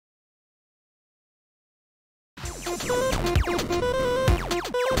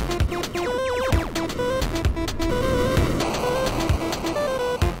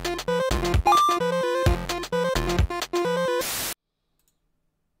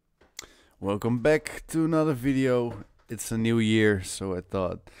Welcome back to another video. It's a new year, so I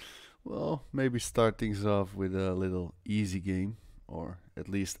thought, well, maybe start things off with a little easy game, or at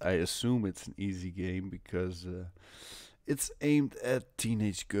least I assume it's an easy game because it's aimed at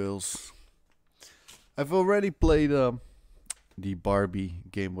teenage girls. I've already played the Barbie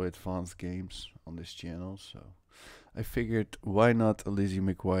Game Boy Advance games on this channel, so I figured why not a Lizzie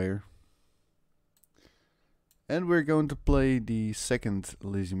McGuire. And we're going to play the second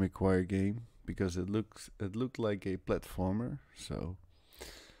Lizzie McGuire game because it looked like a platformer. So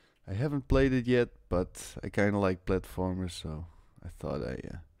I haven't played it yet, but I kind of like platformers, so I thought I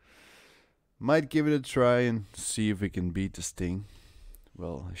might give it a try and see if we can beat this thing.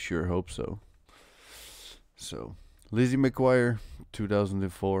 Well, I sure hope so. So Lizzie McGuire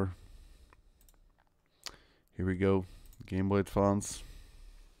 2004. Here we go. Game Boy Advance.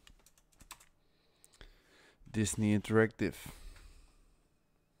 Disney Interactive.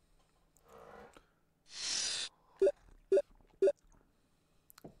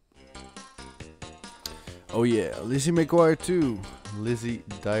 Oh yeah, Lizzie McGuire 2. Lizzie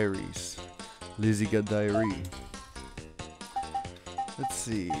Diaries. Lizzie got diarrhea. Let's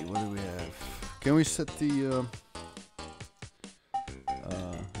see, what do we have? Can we set the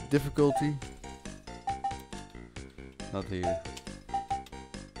difficulty? Not here.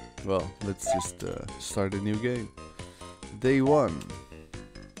 Well, let's just start a new game. Day 1.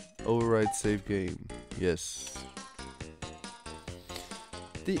 Override save game. Yes.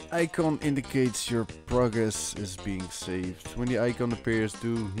 The icon indicates your progress is being saved. When the icon appears,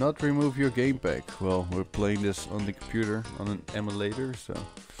 do not remove your game pack. Well, we're playing this on the computer, on an emulator, so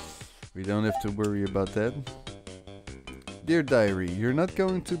we don't have to worry about that. Dear diary, you're not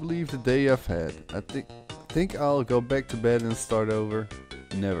going to believe the day I've had. I think I'll go back to bed and start over.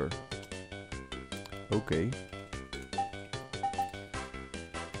 Never. Okay.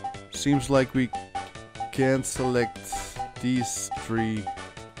 Seems like we can't select these 3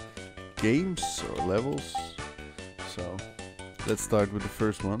 games or levels. So let's start with the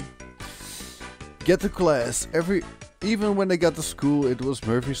first one. Get to class. Even when I got to school, it was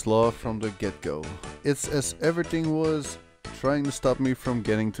Murphy's Law from the get-go. It's as everything was trying to stop me from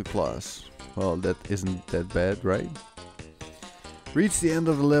getting to class. Well, that isn't that bad, right? Reach the end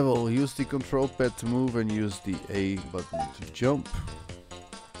of the level, use the control pad to move and use the A button to jump.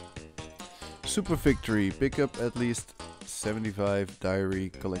 Super victory, pick up at least 75 diary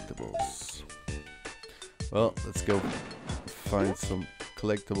collectibles. Well, let's go find some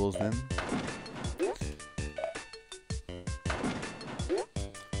collectibles then.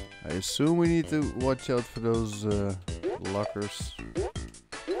 I assume we need to watch out for those lockers.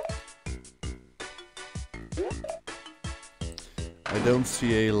 I don't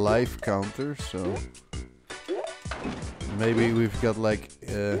see a life counter, so maybe we've got like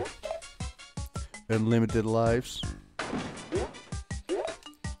unlimited lives.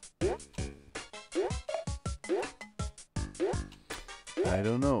 I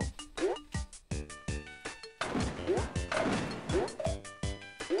don't know.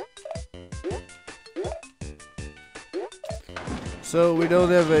 So we don't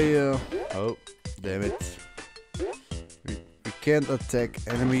have a oh, damn it. Can't attack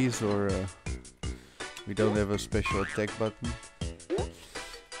enemies, or we don't have a special attack button.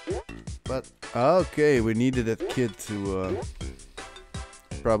 But okay, we needed that kid to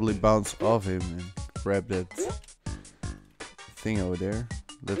probably bounce off him and grab that thing over there.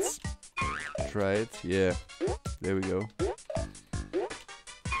 Let's try it. Yeah, there we go.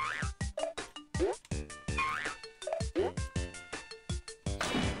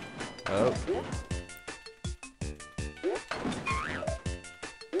 Oh.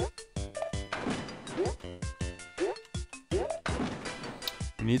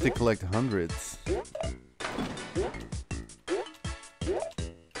 We need to collect hundreds.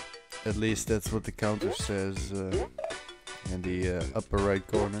 At least that's what the counter says in the upper right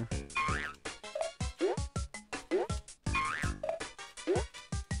corner.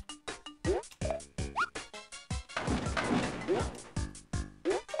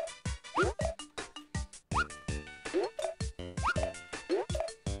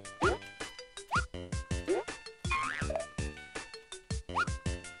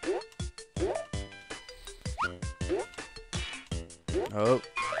 Oh.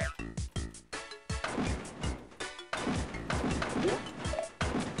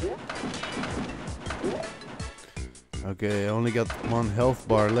 Okay, I only got 1 health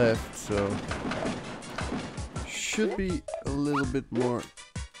bar left, so should be a little bit more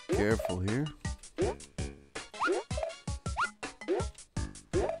careful here.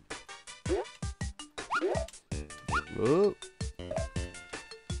 Whoa.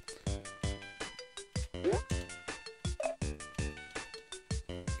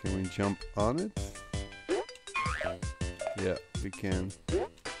 Can we jump on it? Yeah, we can.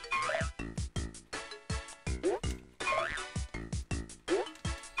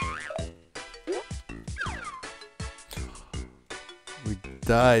 We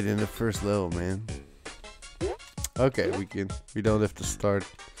died in the first level, man. Okay, we don't have to start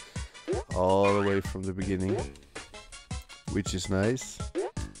all the way from the beginning, which is nice.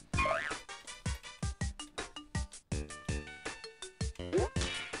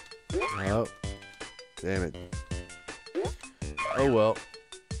 Oh, damn it. Oh well.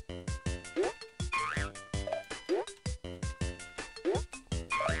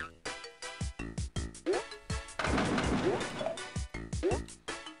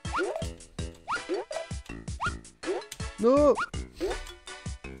 No!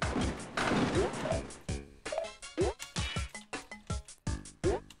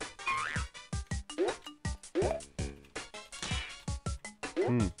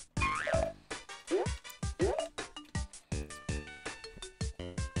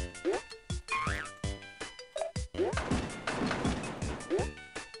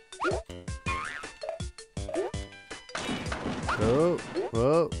 Oh,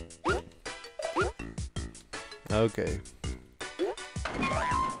 whoa. Okay.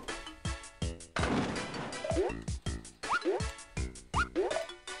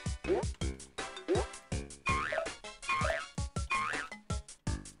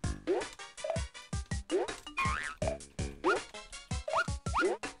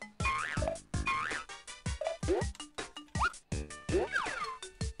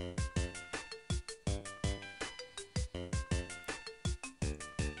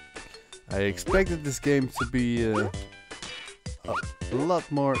 I expected this game to be a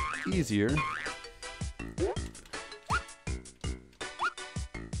lot more easier.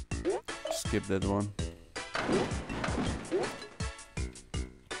 Skip that one.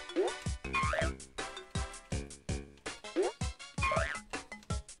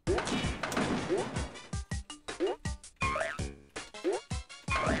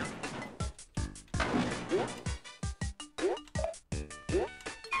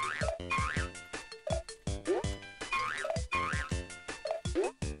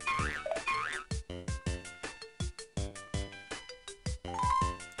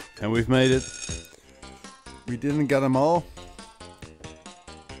 And we've made it. We didn't get them all,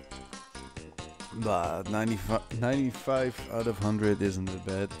 but 95 out of 100 isn't that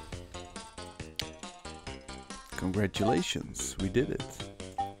bad. Congratulations, we did it.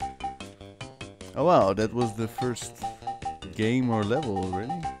 Oh wow, that was the first game or level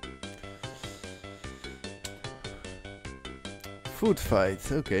already. Food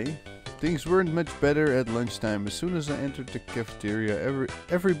fight, okay. Things weren't much better at lunchtime. As soon as I entered the cafeteria,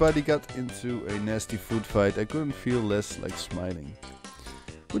 everybody got into a nasty food fight. I couldn't feel less like smiling.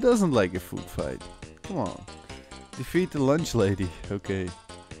 Who doesn't like a food fight? Come on. Defeat the lunch lady. Okay.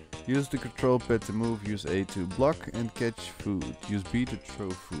 Use the control pad to move. Use A to block and catch food. Use B to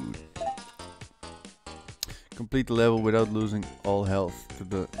throw food. Complete the level without losing all health to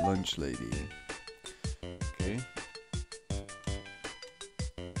the lunch lady. Okay.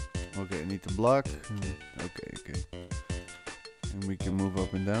 Okay, I need to block. Okay. And we can move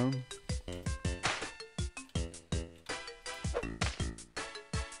up and down.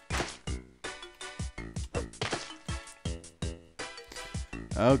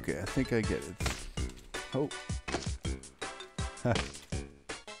 Okay, I think I get it. Oh. Ha.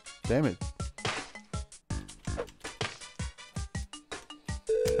 Damn it.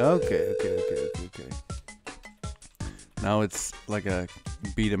 Okay. Now it's like a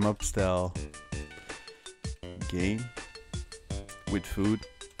beat 'em up style game with food.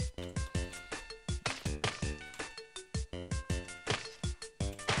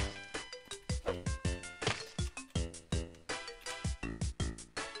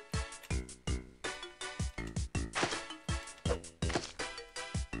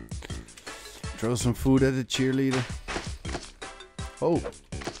 Throw some food at the cheerleader. Oh.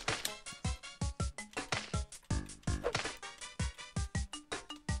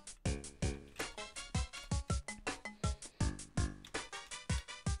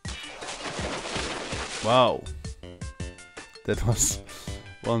 Wow, that was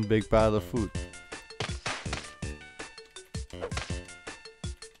one big pile of food.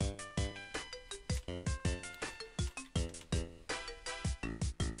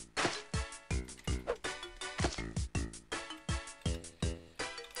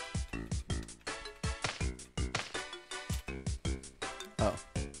 Oh,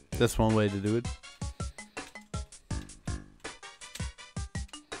 that's one way to do it.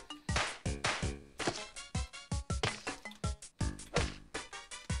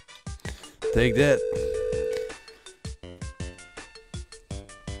 Take that.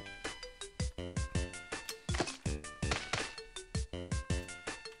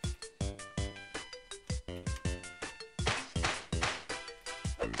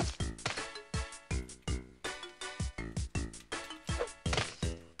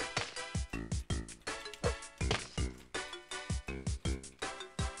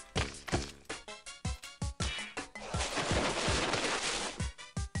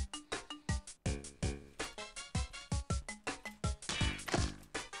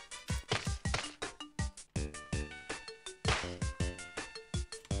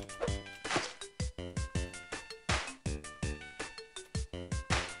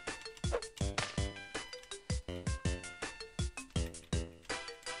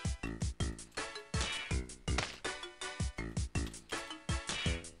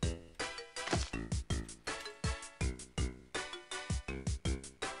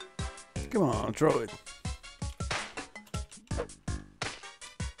 Come on, throw it.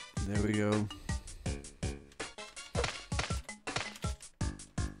 There we go.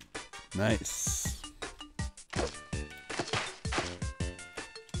 Nice.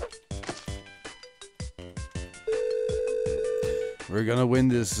 We're gonna win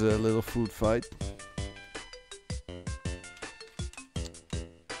this little food fight.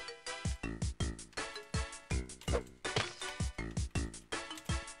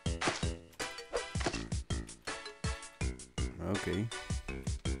 Okay.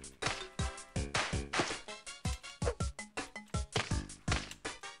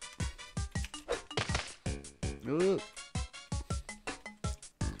 Ugh.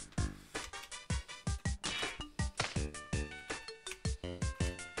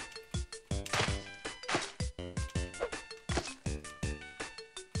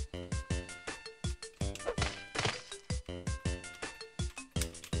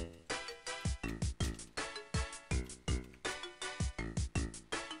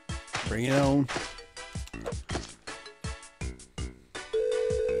 Bring it on.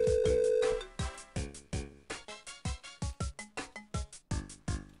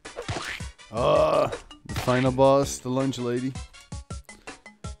 The final boss, the lunch lady.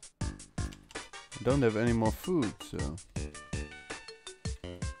 I don't have any more food, so.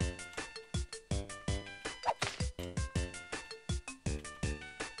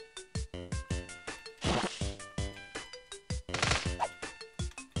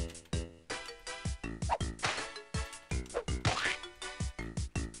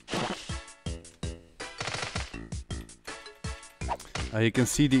 You can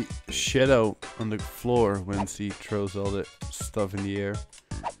see the shadow on the floor when she throws all the stuff in the air.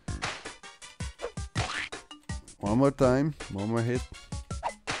 One more time, one more hit.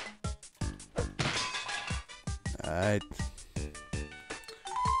 Alright.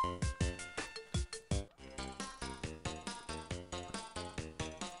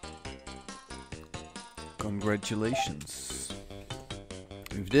 Congratulations.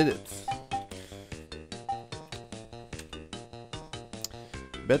 We did it.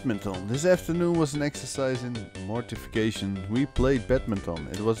 Badminton. This afternoon was an exercise in mortification. We played badminton.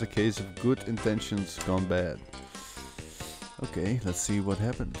 It was a case of good intentions gone bad. Okay, let's see what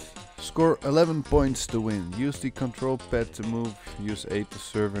happens. Score 11 points to win. Use the control pad to move. Use A to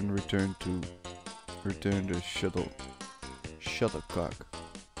serve and return the shuttlecock.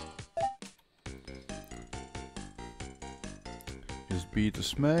 Use B to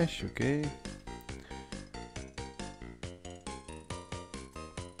smash. Okay.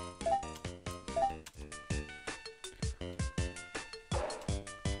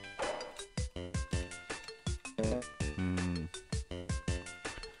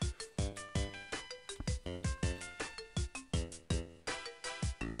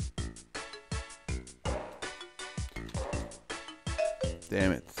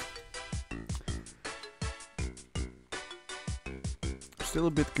 Damn it. Still a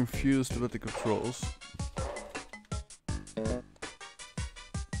bit confused with the controls.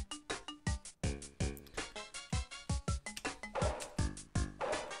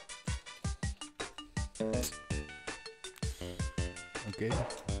 Okay.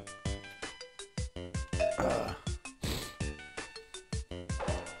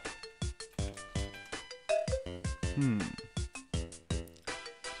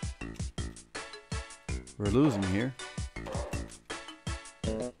 We're losing here.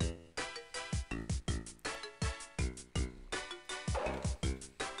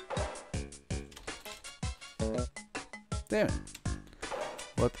 Damn it.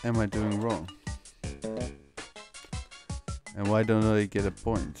 What am I doing wrong? And why don't I get a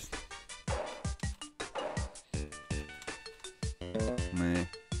point? Meh.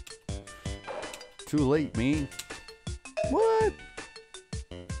 Too late, me. What?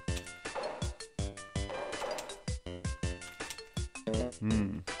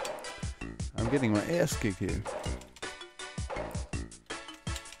 I'm getting my ass kicked here.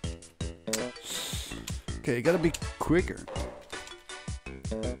 Okay, gotta be quicker.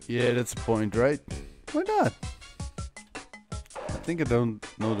 Yeah, that's a point, right? Why not? I think I don't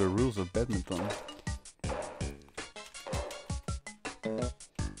know the rules of badminton.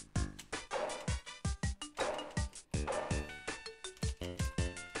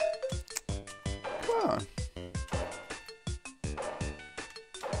 Come on.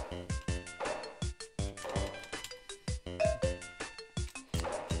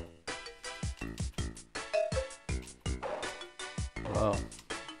 Wow,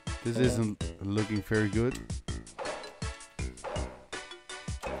 this isn't looking very good.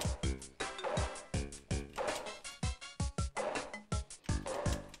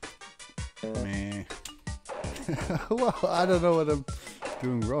 Meh. Well, I don't know what I'm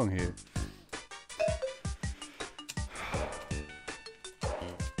doing wrong here.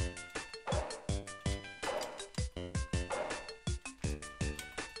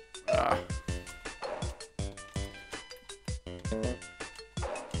 Ah.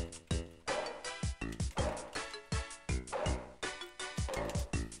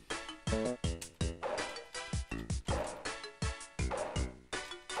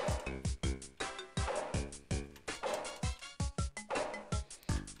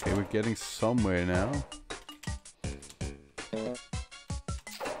 Okay, we're getting somewhere now.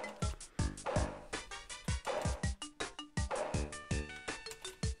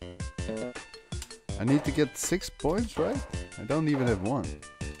 I need to get 6 points, right? I don't even have 1.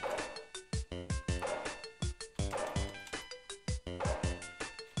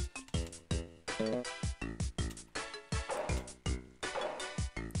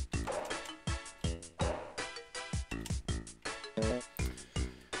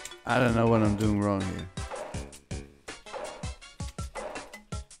 I don't know what I'm doing wrong here.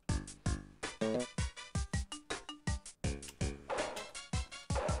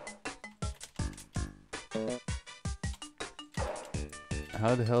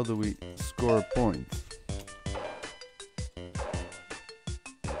 How the hell do we score a point?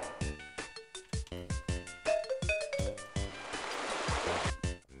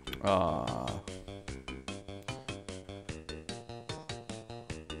 Ah.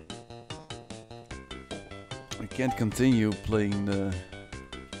 I can't continue playing the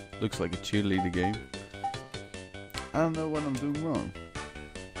looks like a cheerleader game. I don't know what I'm doing wrong.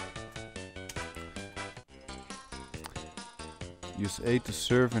 Use A to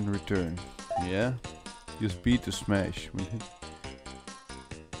serve and return. Yeah. Use B to smash.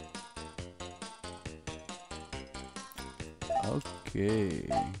 Okay.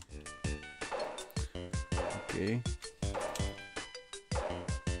 Okay.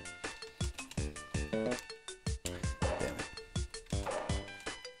 Damn it.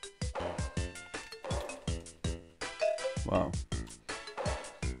 Wow.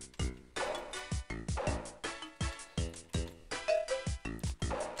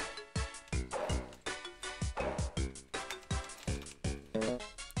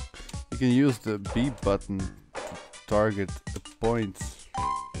 You can use the B button to target the points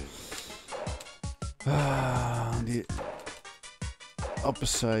on the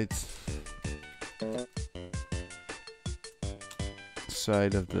opposite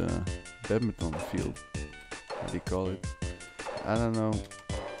side of the badminton field. What do you call it? I don't know.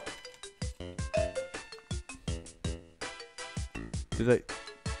 Did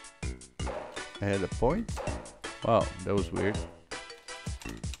I had a point? Wow, that was weird.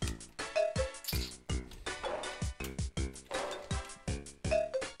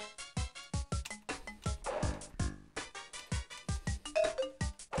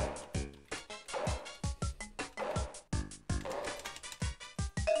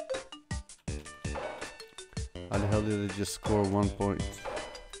 How the hell did I just score 1 point?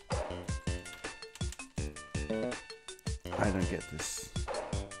 I don't get this.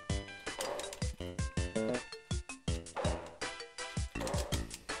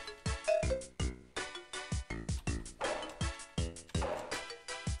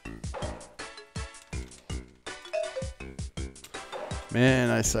 Man,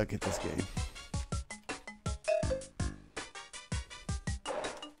 I suck at this game.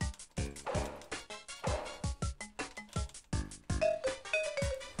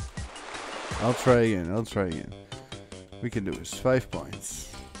 I'll try again. We can do this. 5 points.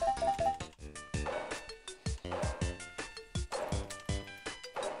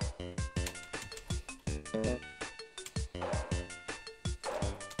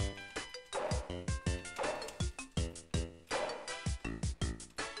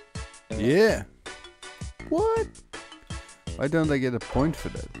 Yeah. What? Why don't I get a point for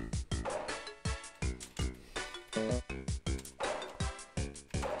that?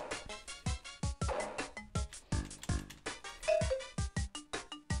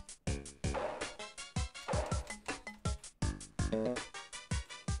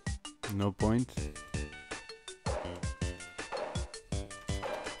 No point.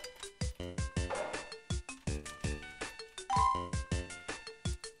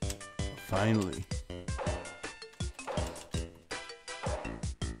 Finally.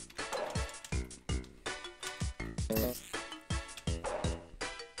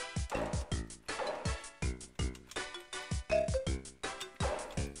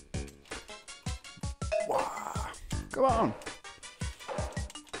 Wow. Come on.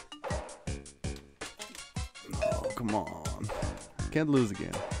 No, come on. Can't lose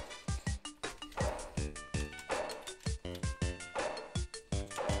again.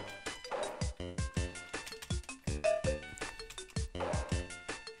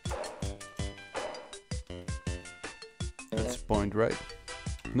 That's a point, right?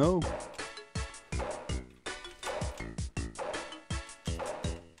 No.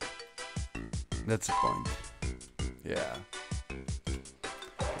 That's a point. Yeah. Okay,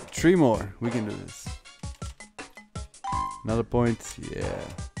 3 more. We can do this. Another point. Yeah.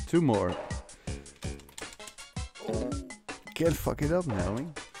 2 more. Oh, can't fuck it up now, eh?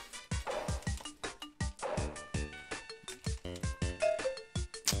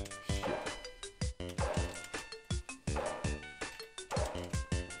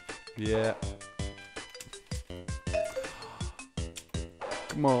 Yeah.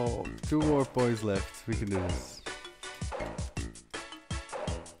 Come on. 2 more points left. We can do this.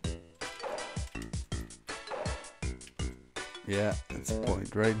 Yeah, that's a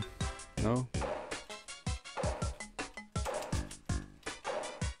point, right? No?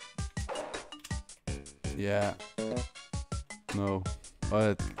 Yeah. No.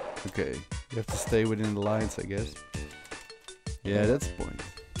 But, okay. You have to stay within the lines, I guess. Yeah, that's a point.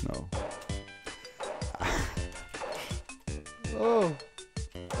 No. Oh.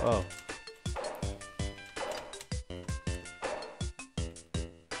 Oh.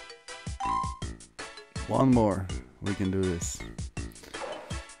 One more. We can do this.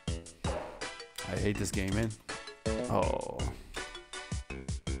 I hate this game, man. Oh.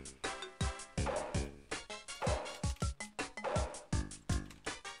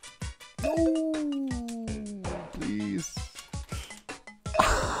 No. Please.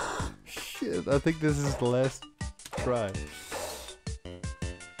 Shit, I think this is the last try.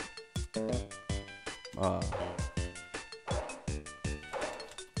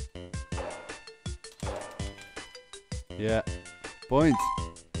 Yeah. Point.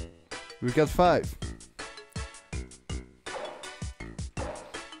 We got 5.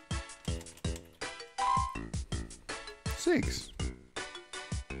 Six.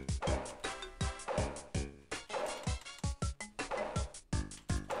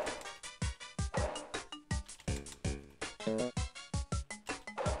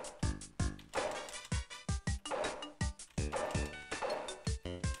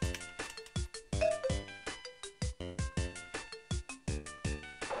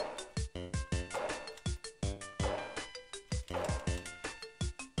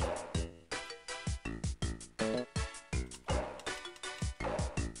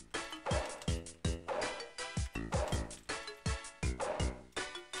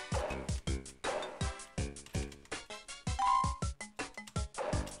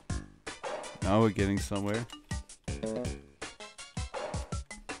 Now we're getting somewhere.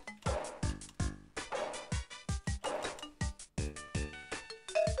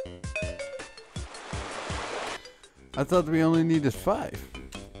 I thought we only needed 5.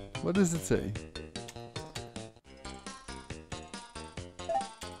 What does it say?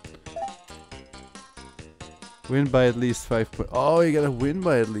 Win by at least 5 points. Oh, you gotta win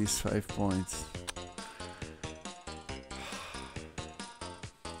by at least 5 points.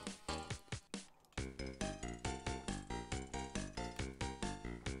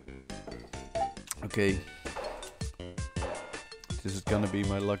 Okay. This is gonna be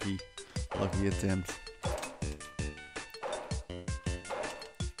my lucky attempt.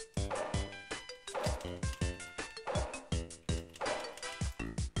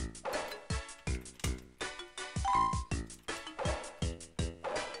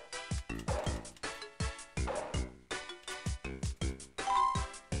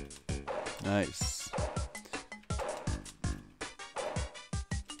 Nice.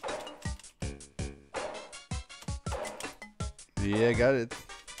 Yeah, I got it.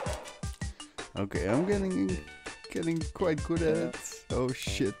 Okay, I'm getting quite good at it. Oh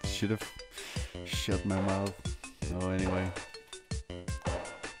shit, should have shut my mouth. Oh, anyway.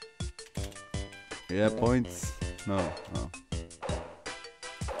 Yeah, points. No, no.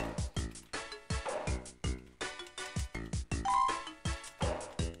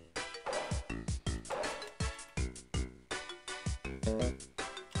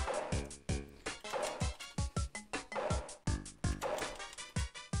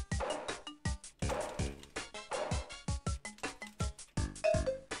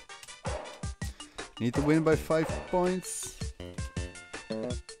 Need to win by 5 points.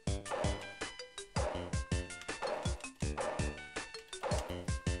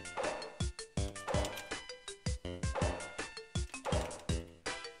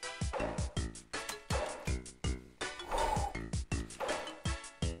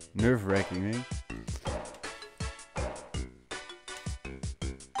 Nerve-wracking, eh?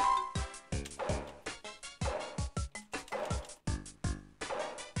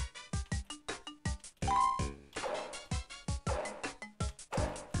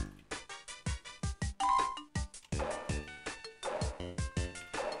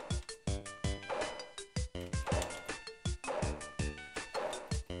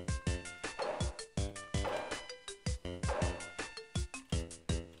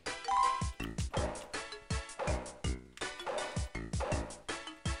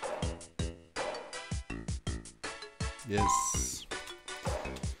 Yes.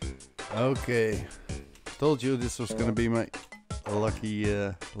 Okay. Told you this was gonna be my lucky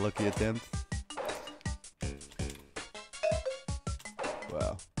attempt.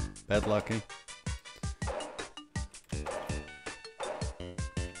 Wow. Bad lucky.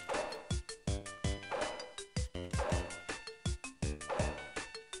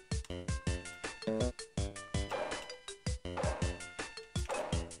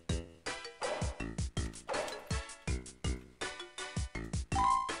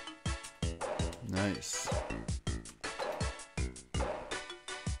 Nice.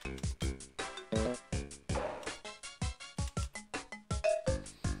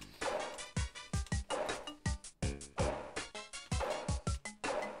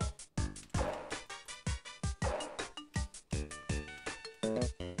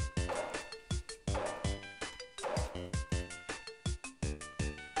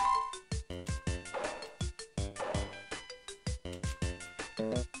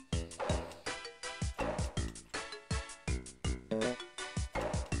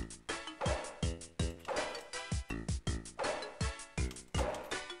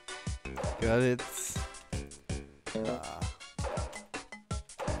 Got it. Ah.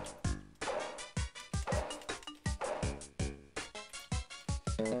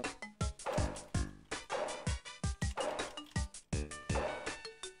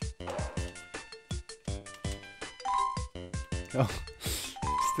 Oh,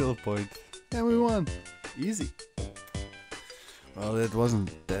 still a point. And we won. Easy. Well, that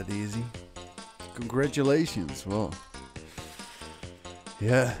wasn't that easy. Congratulations. Well,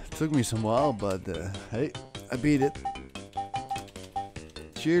 yeah, it took me some while, but hey, I beat it.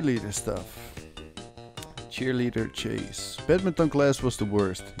 Cheerleader stuff. Cheerleader chase. Badminton class was the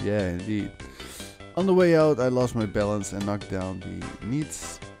worst. Yeah, indeed. On the way out, I lost my balance and knocked down the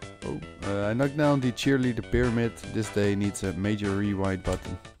needs. I knocked down the cheerleader pyramid. This day needs a major rewind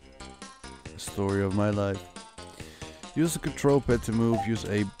button. The story of my life. Use the control pad to move. Use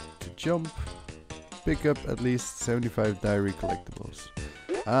A to jump. Pick up at least 75 diary collectibles.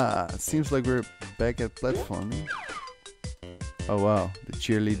 Ah, it seems like we're back at platforming. Oh wow, the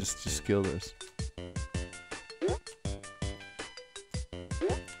cheerleaders just killed us.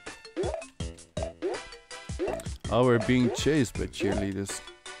 Oh, we're being chased by cheerleaders.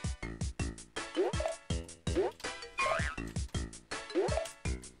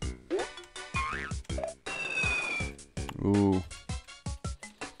 Ooh.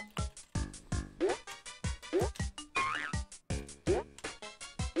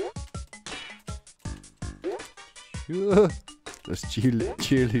 Those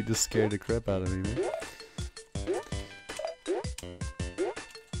cheerleaders scared the crap out of me, man.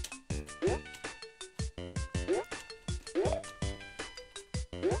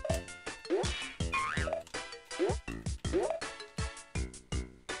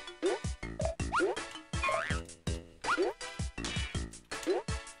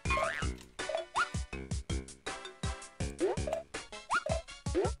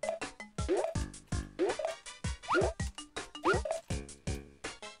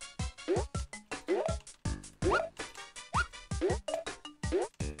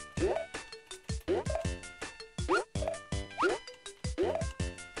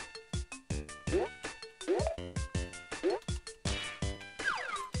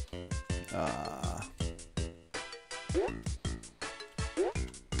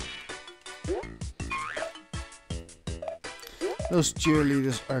 Those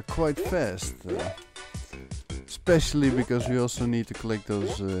cheerleaders are quite fast, especially because we also need to collect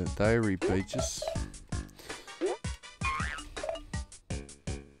those diary pages.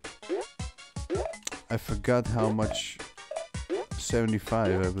 I forgot how much.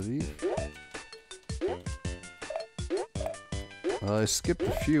 75, I believe. Well, I skipped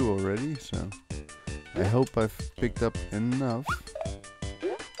a few already, so I hope I've picked up enough.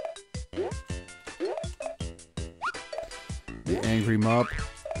 The angry mob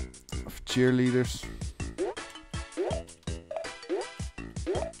of cheerleaders.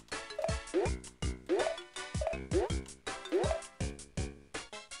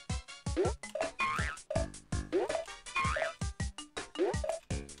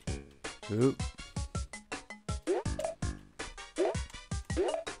 Ooh.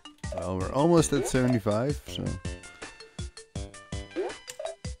 Well, we're almost at 75, so.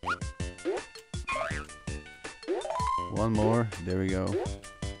 One more, there we go.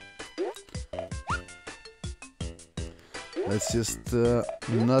 Let's just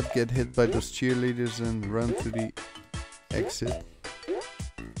not get hit by those cheerleaders and run to the exit.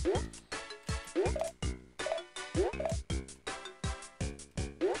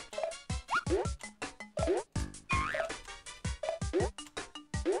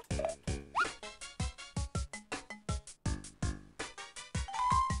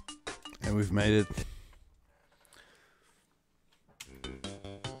 And we've made it.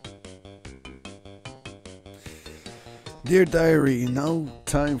 Dear Diary, now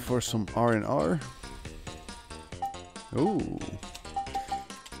time for some R&R. Ooh.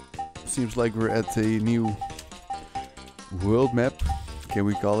 Seems like we're at a new world map. Can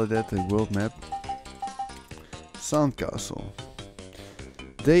we call it that? A world map? Sandcastle.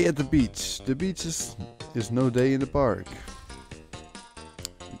 Day at the beach. The beach is no day in the park.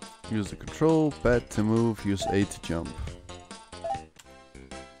 Use the control pad to move, use A to jump.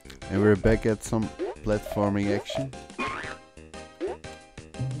 And we're back at some platforming action.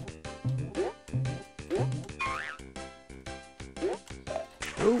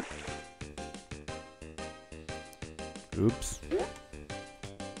 Oh! Oops.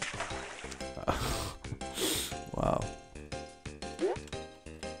 Wow.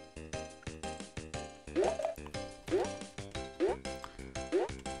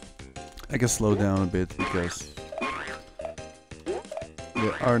 I can slow down a bit because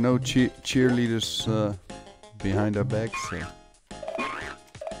there are no cheerleaders behind our backs. So.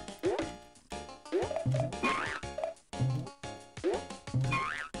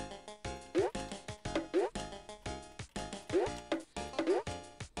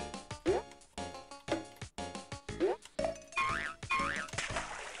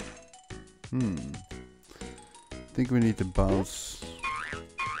 I think we need to bounce.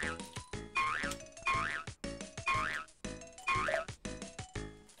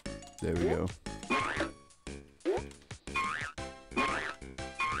 There we go.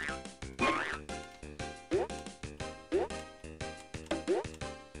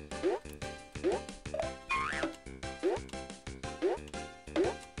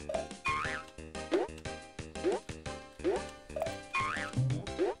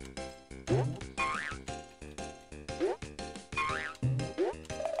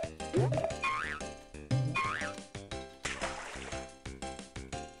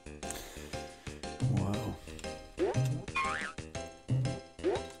 Wow.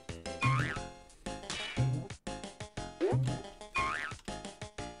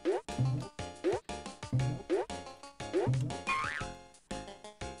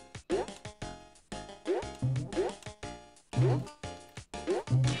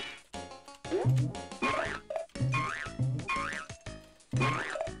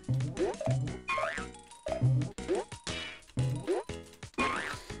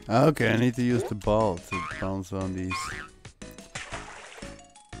 Okay, I need to use the ball to bounce on these.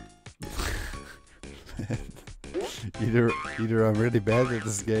 Either I'm really bad at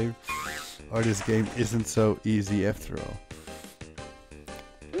this game, or this game isn't so easy after all.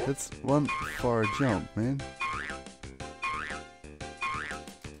 That's one far jump, man.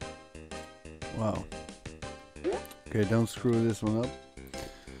 Wow. Okay, don't screw this one up.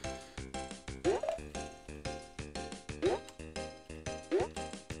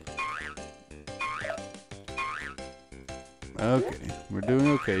 Okay, we're doing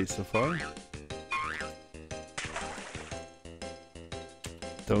okay so far.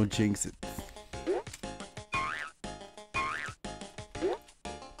 Don't jinx it.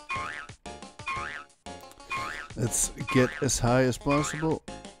 Let's get as high as possible.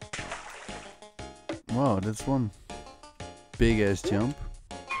 Wow, that's one big ass jump.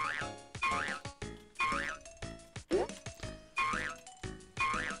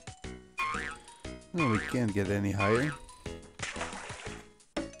 No, we can't get any higher.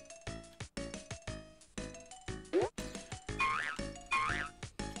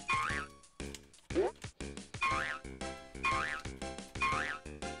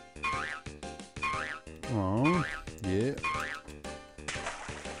 Oh, yeah.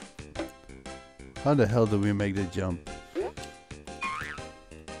 How the hell do we make the jump?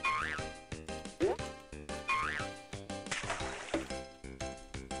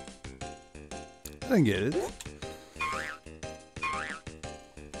 I don't get it.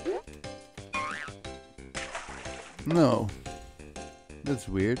 No. That's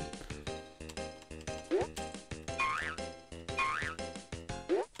weird.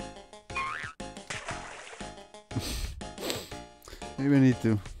 Maybe I need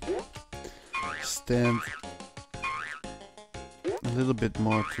to stand a little bit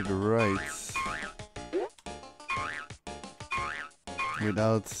more to the right.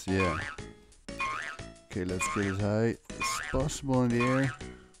 Without, yeah. Okay, let's get as high as possible in the air.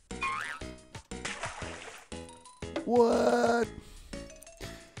 What?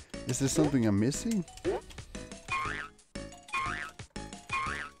 Is there something I'm missing?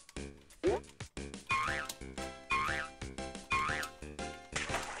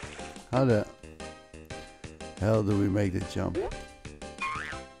 How the hell do we make the jump?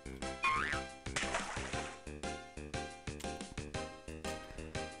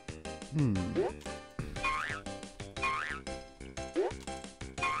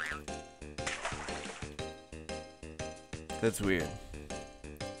 That's weird.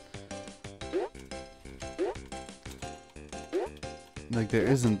 Like there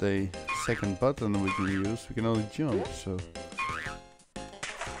isn't a second button we can use, we can only jump, so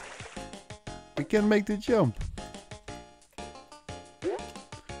we can make the jump.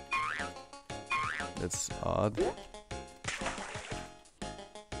 That's odd.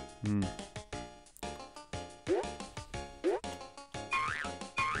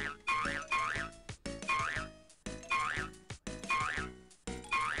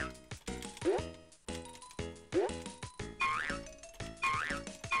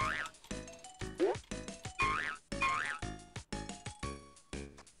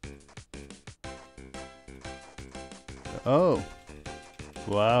 Oh,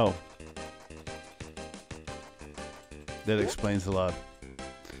 wow. That explains a lot.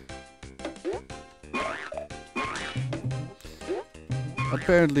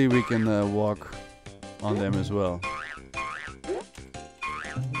 Apparently we can walk on them as well.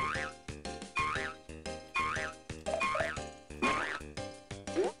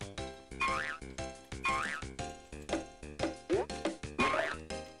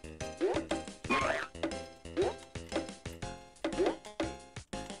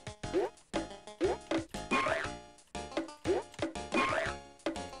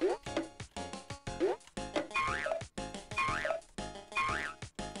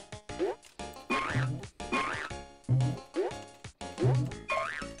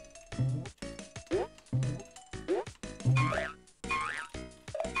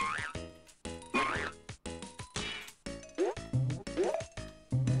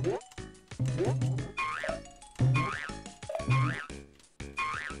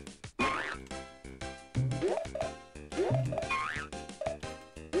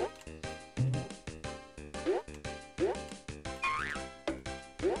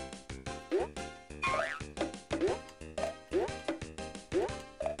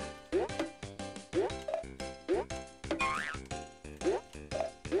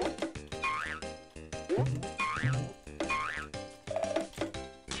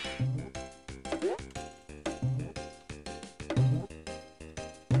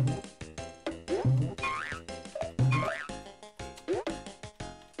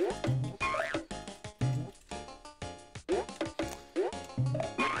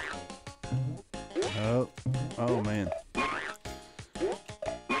 Oh man.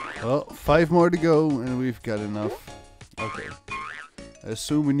 Well, 5 more to go and we've got enough. Okay. I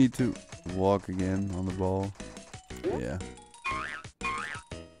assume we need to walk again on the ball. Yeah.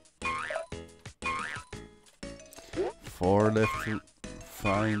 4 left to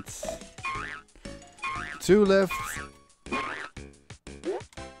find. 2 left.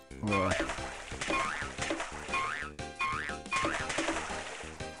 Well.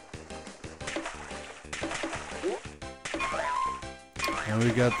 And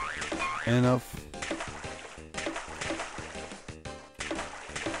we got enough.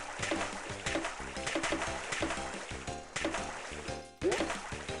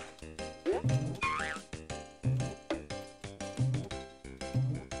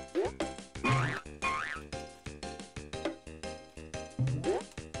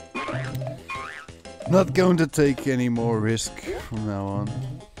 Not going to take any more risk from now on.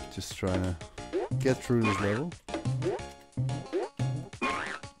 Just trying to get through this level.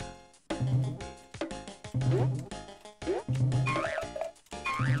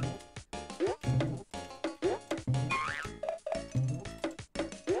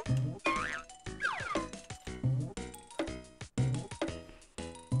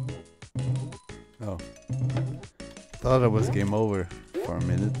 Oh, thought it was game over for a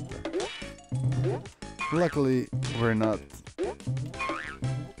minute. Luckily, we're not.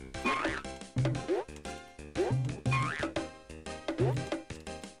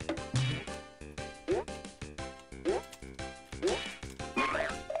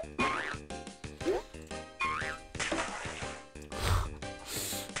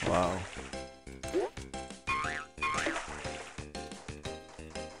 Wow.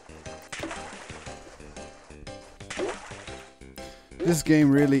 This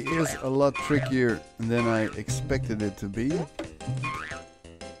game really is a lot trickier than I expected it to be.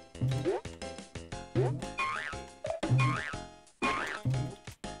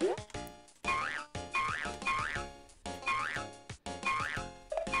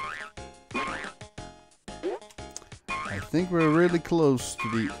 I think we're really close to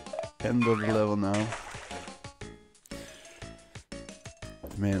the end of the level now.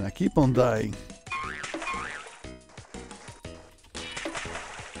 Man, I keep on dying.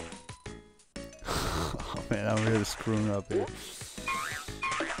 Oh man, I'm really screwing up here.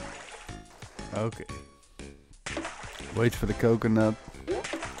 Okay. Wait for the coconut.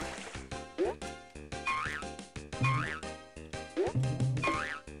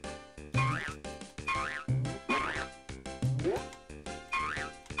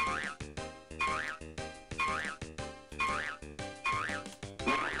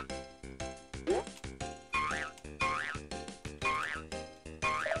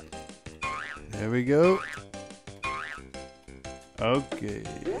 There we go. Okay.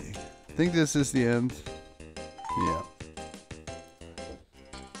 I think this is the end. Yeah.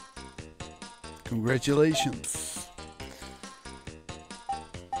 Congratulations.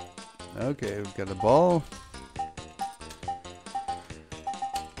 Okay, we've got a ball.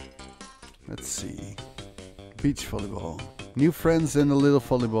 Let's see. Beach volleyball. New friends and a little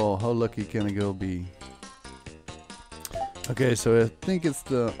volleyball. How lucky can a girl be? Okay, so I think it's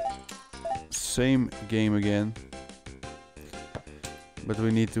the same game again, but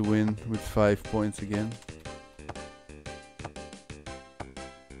we need to win with 5 points again.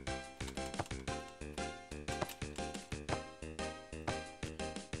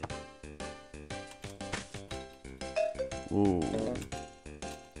 Ooh.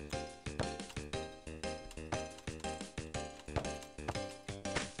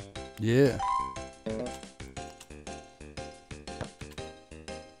 Yeah.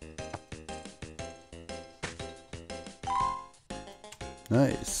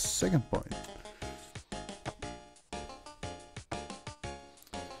 Nice, second point.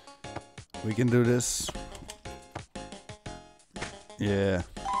 We can do this. Yeah,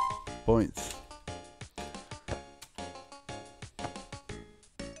 points.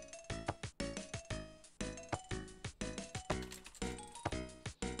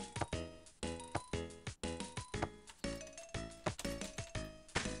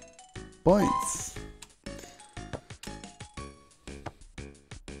 Points.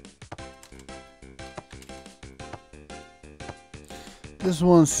 This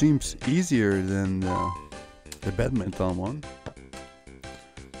one seems easier than the badminton one.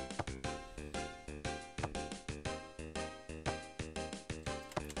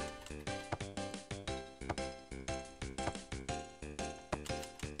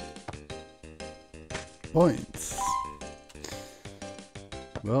 Points.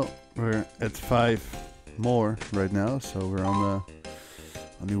 Well, we're at 5 more right now, so we're on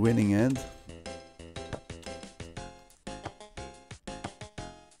the winning end.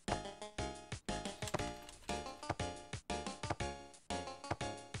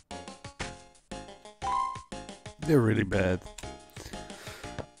 They're really bad.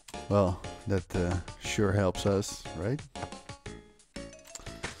 Well, that sure helps us, right?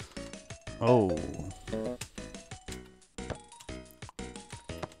 Oh.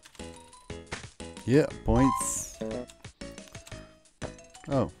 Yeah, points.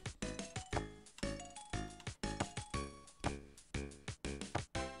 Oh.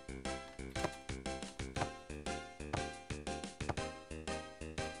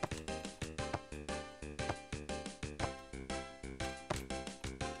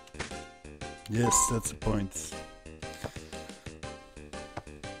 Yes, that's a point.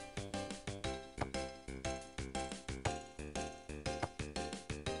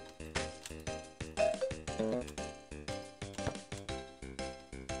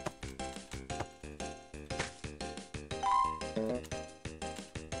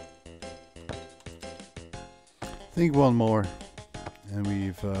 I think one more and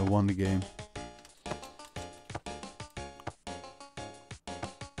we've won the game.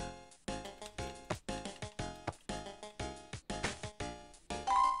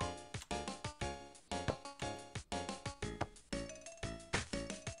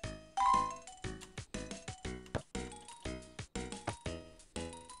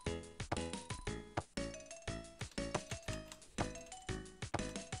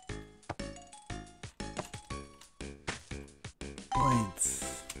 Points.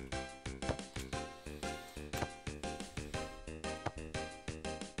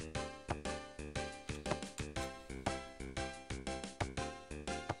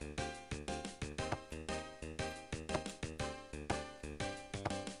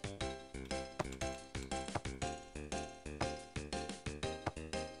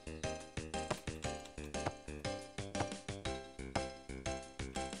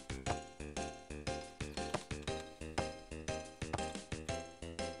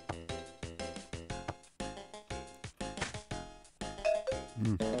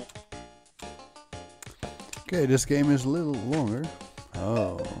 Okay, this game is a little longer.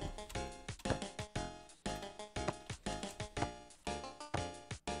 Oh.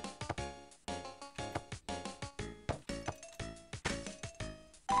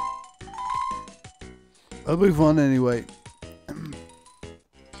 But we've won anyway.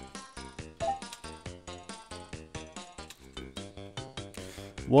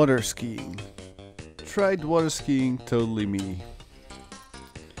 Water skiing. Tried water skiing, totally me.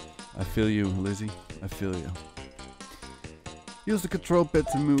 I feel you, Lizzie. I feel you. Use the control pad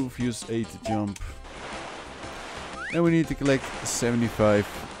to move, use A to jump. And we need to collect 75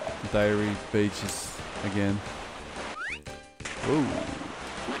 diary pages again. Whoa.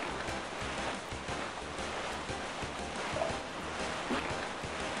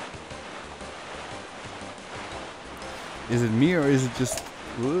 Is it me or is it just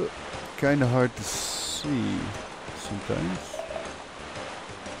kind of hard to see sometimes?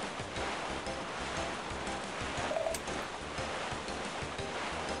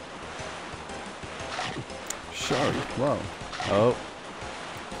 Shark, wow. Oh.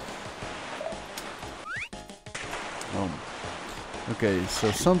 Okay,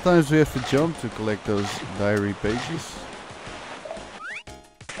 so sometimes we have to jump to collect those diary pages.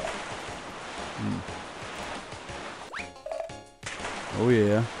 Oh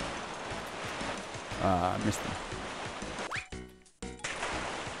yeah. Ah, I missed him.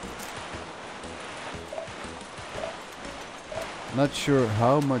 Not sure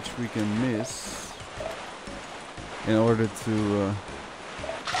how much we can miss in order to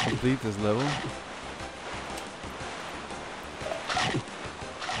complete this level.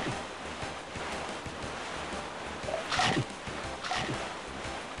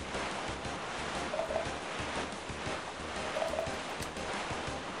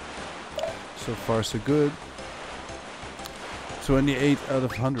 So far so good. 28 out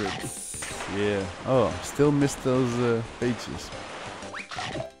of 100. Yeah. Oh, still missed those pages.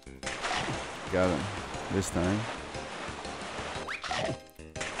 Got him this time.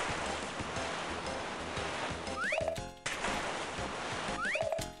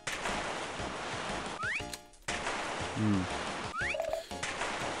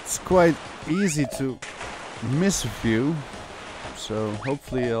 It's quite easy to miss a few, so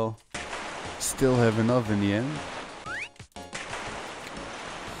hopefully I'll still have enough in the end.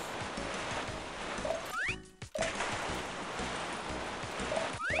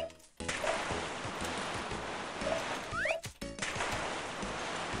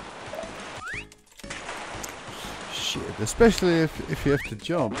 Shit, especially if you have to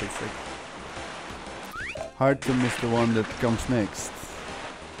jump, it's like hard to miss the one that comes next.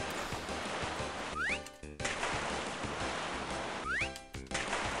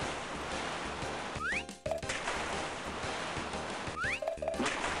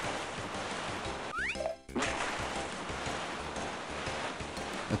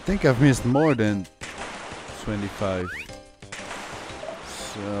 I think I've missed more than 25.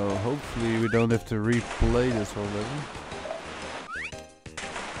 So hopefully we don't have to replay this whole level.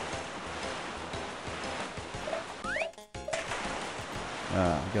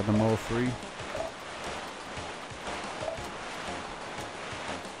 Ah, got them all three.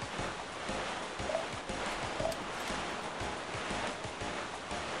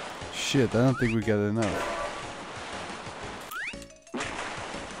 Shit, I don't think we got enough.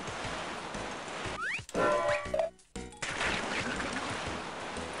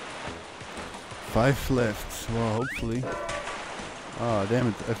 5 left. Well, hopefully. Oh, damn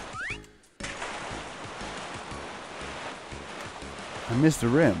it. I missed the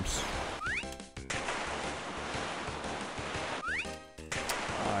ramps.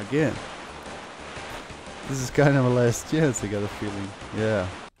 Again. This is kind of a last chance, I got a feeling. Yeah.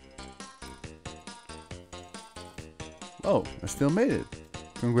 Oh, I still made it.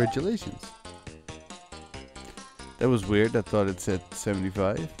 Congratulations. That was weird. I thought it said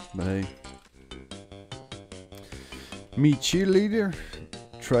 75, but hey. Me cheerleader?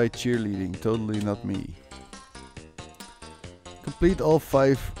 Try cheerleading. Totally not me. Complete all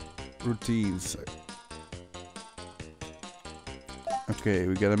 5 routines. Okay,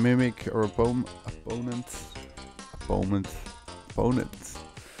 we got a mimic or opponent.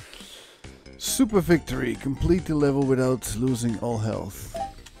 Super victory. Complete the level without losing all health.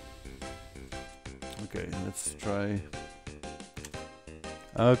 Okay, let's try.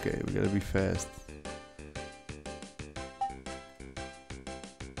 Okay, we gotta be fast.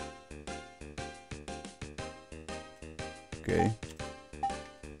 Okay.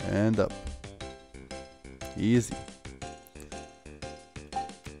 And up. Easy.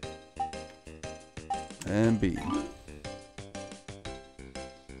 And B.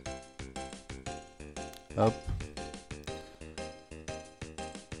 Up.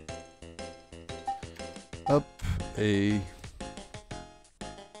 Up. A.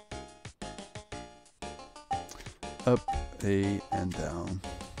 Up. A. And down.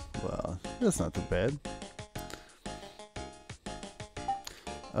 Well, that's not too bad.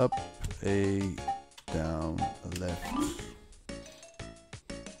 Up. A. Down. Left.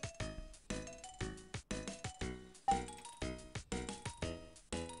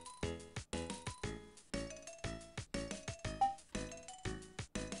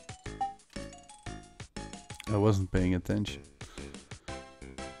 I wasn't paying attention.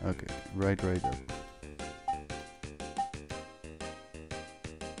 Okay, right up.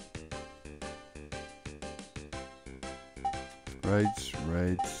 Right,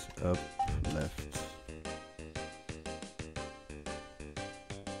 up, left.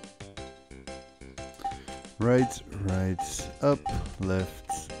 Right, up,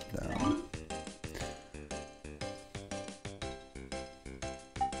 left, down.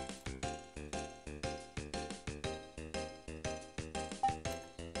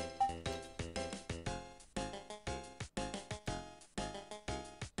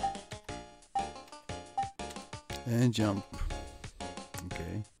 And jump.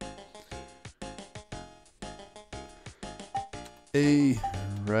 Okay. A,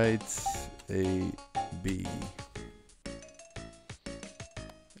 right, A, B.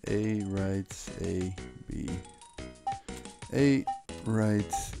 A, right, A, B. A,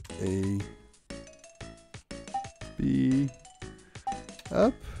 right, A, B.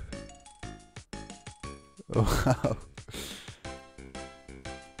 Up. Oh, wow.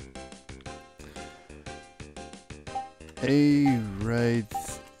 A, right,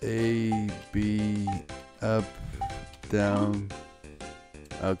 A, B, up, down.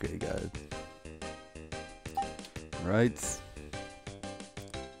 Okay, got it. Right,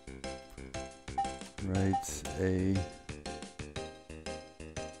 A,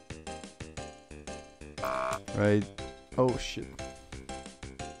 right, oh shit.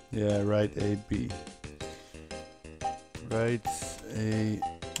 Yeah, right, A, B. Right, A,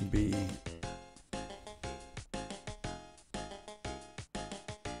 B.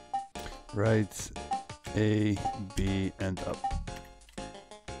 Right, A, B, and up.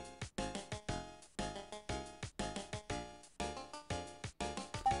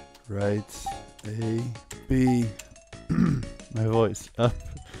 Right, A, B. My voice. Up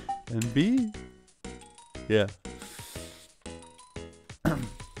and B? Yeah.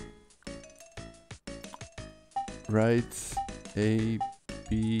 Right, A,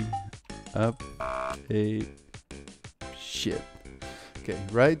 B, up, A, shit. Okay,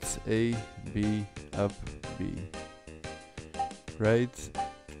 right, A, B, up, B. Right,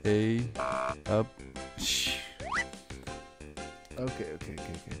 A, up, shh. Okay.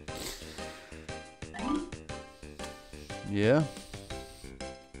 Yeah.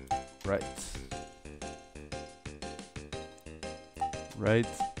 Right. Right.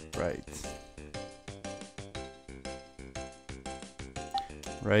 Right.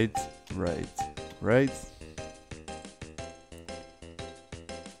 Right. Right.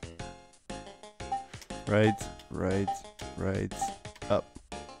 Right. Up.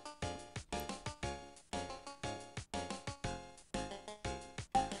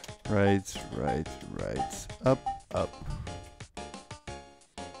 Right. Up.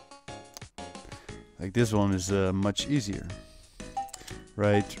 Like this one is much easier.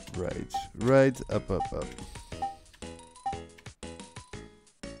 Right, right, right, up, up, up.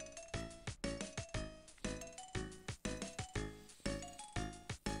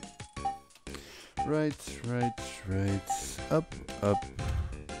 Right, right, right, up, up,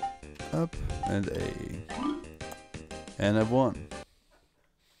 up, and A. And I've won.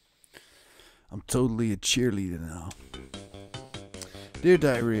 I'm totally a cheerleader now. Dear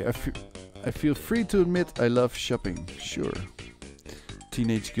Diary, I feel free to admit I love shopping, sure.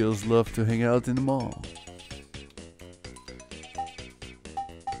 Teenage girls love to hang out in the mall.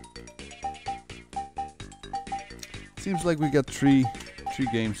 Seems like we got three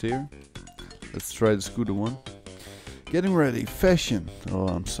games here. Let's try the scooter one. Getting ready, fashion. Oh,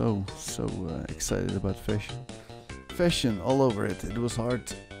 I'm so excited about fashion. Fashion all over it. It was hard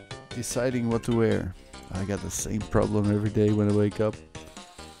deciding what to wear. I got the same problem every day when I wake up.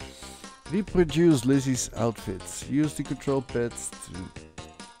 Reproduce Lizzie's outfits. Use the control pads to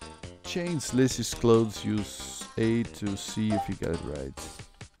change Lizzie's clothes. Use A to see if you got it right.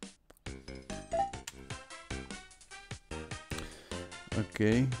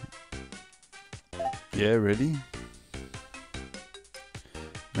 Okay. Yeah, ready?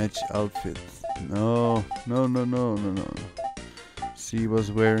 Match outfit. No. She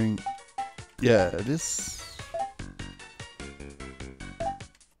was wearing... Yeah, this...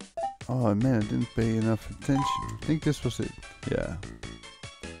 Oh man, I didn't pay enough attention. I think this was it. Yeah.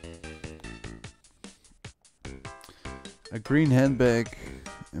 A green handbag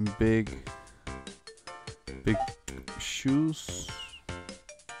and big shoes.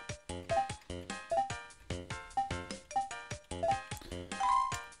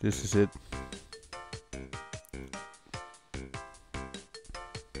 This is it.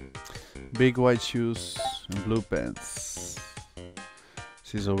 Big white shoes and blue pants.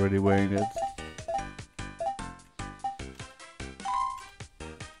 She's already wearing it.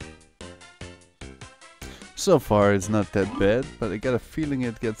 So far it's not that bad, but I got a feeling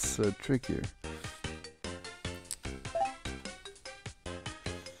it gets trickier.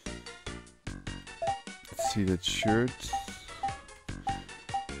 Let's see that shirt.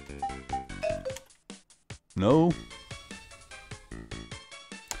 No.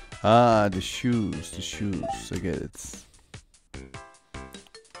 Ah, the shoes. I get it.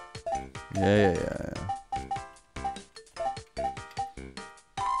 Yeah.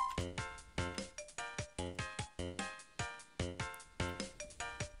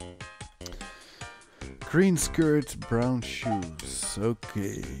 Green skirt, brown shoes.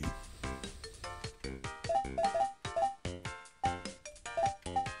 Okay.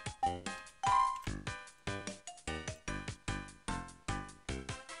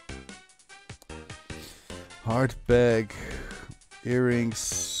 Hard bag,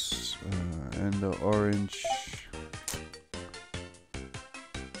 earrings, and the orange.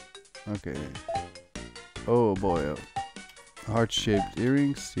 Okay. Oh boy. Heart-shaped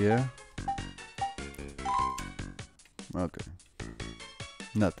earrings, yeah. Okay.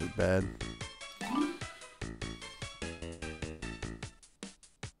 Not that bad.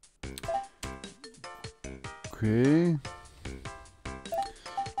 Okay.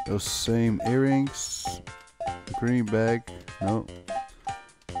 Those same earrings. Green bag. No.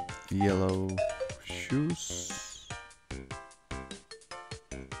 Yellow shoes.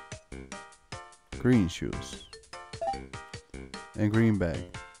 Green shoes. And green bag.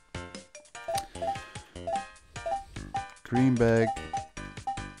 Green bag.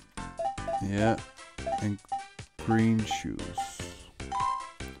 Yeah. And green shoes.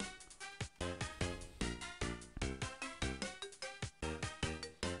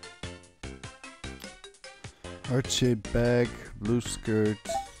 Heart-shaped bag, blue skirt,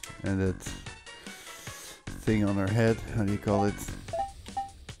 and that thing on her head. How do you call it?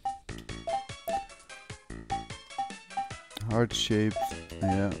 Heart-shaped.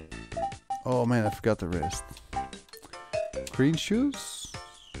 Yeah. Oh man, I forgot the rest. Green shoes.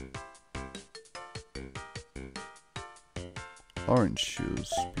 Orange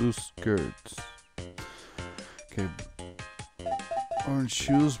shoes. Blue skirt. Okay. Orange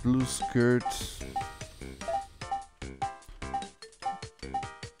shoes, blue skirt.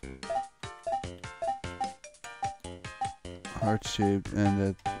 Heart-shaped and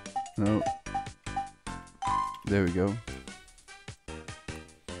that. No. There we go.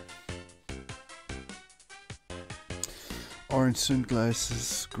 Orange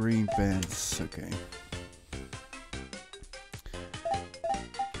sunglasses, green pants. Okay.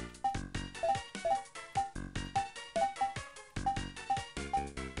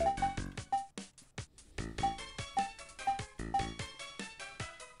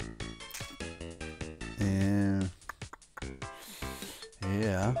 And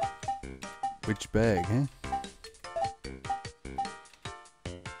Yeah. Which bag, huh?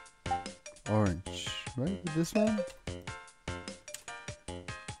 Orange. Right? This one?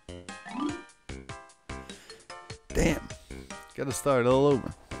 Damn. Gotta start all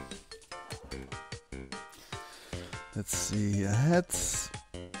over. Let's see. Hats.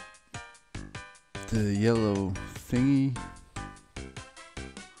 The yellow thingy.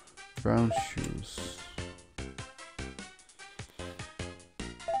 Brown shoes.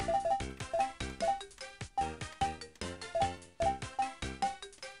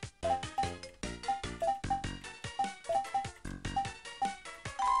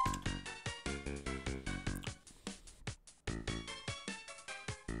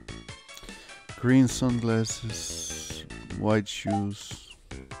 Green sunglasses, white shoes.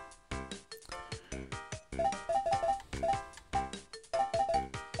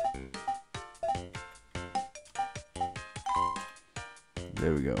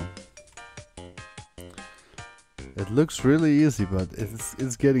 There we go. It looks really easy, but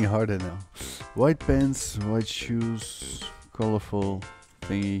it's getting harder now. White pants, white shoes, colorful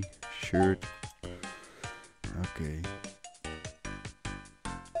thingy, shirt. Okay.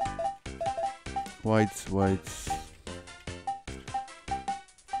 White.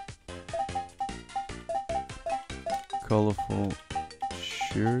 Colorful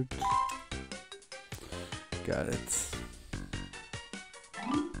shirt. Got it.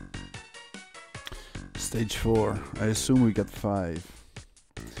 Stage 4. I assume we got 5.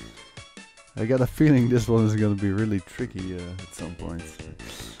 I got a feeling this one is gonna be really tricky at some point.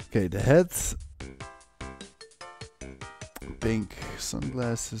 Okay, the heads. Pink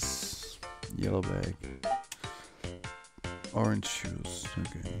sunglasses. Yellow bag. Orange shoes.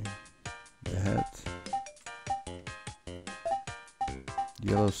 Okay. The hat.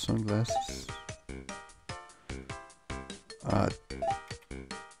 Yellow sunglasses. I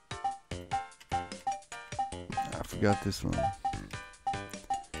forgot this one.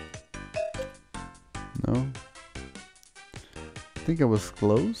 No? I think I was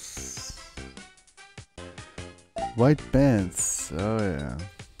close. White pants. Oh yeah.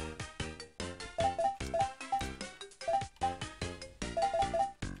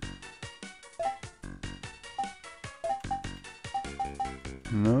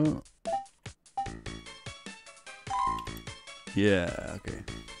 No. Yeah, okay.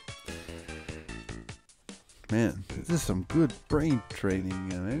 Man, this is some good brain training,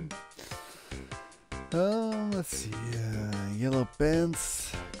 man. Let's see. Yellow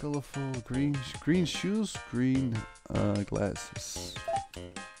pants, colorful green shoes, green glasses.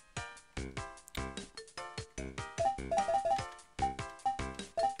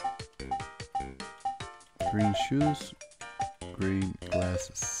 Green shoes, green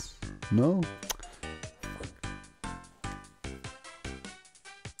glasses. No?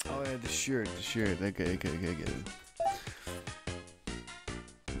 Oh yeah, the shirt. Okay, get it.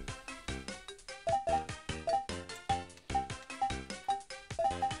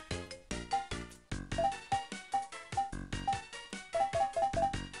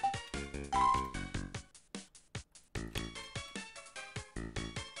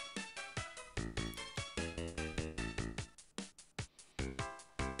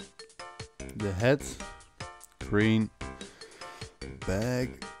 The head, green,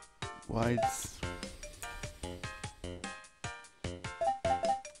 bag, white.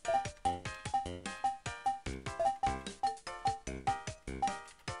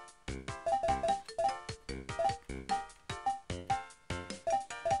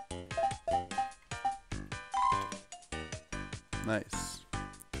 Nice.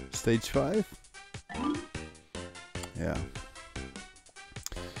 Stage 5? Yeah.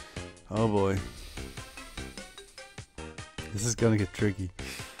 Oh boy. This is gonna get tricky.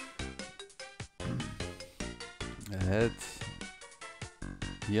 Head.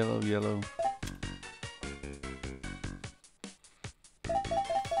 Yellow.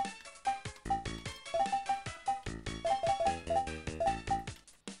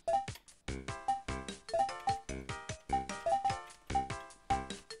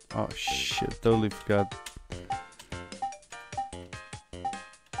 Oh shit, totally forgot.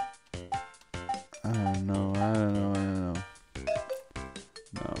 I don't know.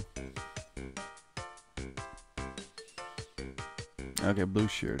 No. Okay, blue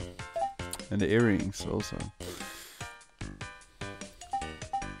shirt. And the earrings also.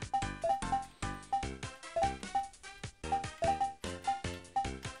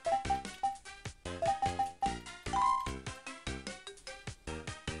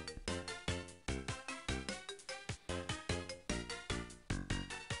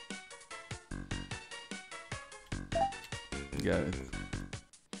 Got it.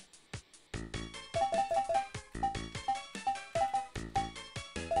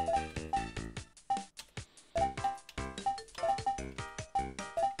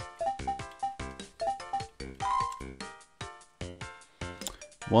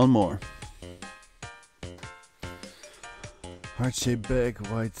 One more. Heart-shaped bag,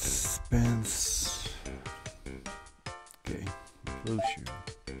 white pants. Okay, blue shoe.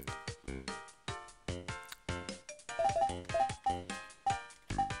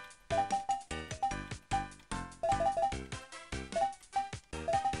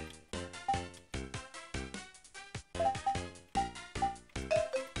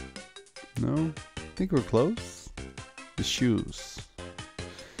 No, I think we're close. The shoes.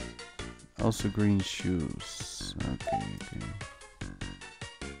 Also green shoes. Okay, okay.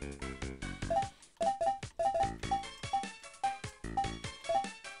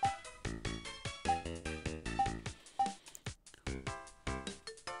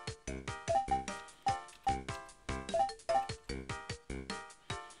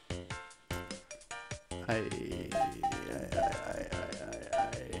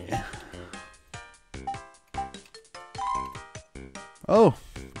 Oh,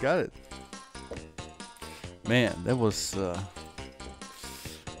 got it. Man, that was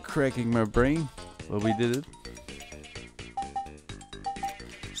cracking my brain, but we did it.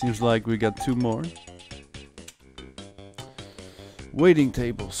 Seems like we got two more. Waiting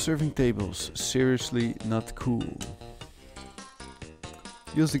tables, serving tables, seriously not cool.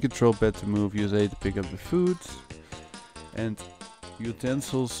 Use the control pad to move, use A to pick up the food and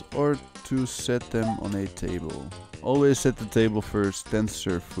utensils or to set them on a table. Always set the table first, then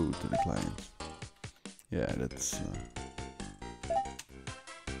serve food to the client. Yeah, that's...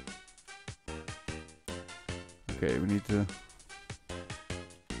 Okay, we need to...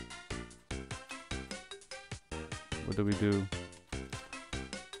 What do we do?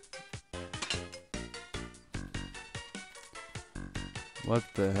 What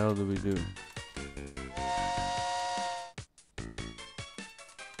the hell do we do?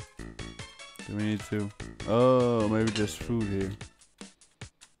 Do we need to... Oh, maybe there's food here.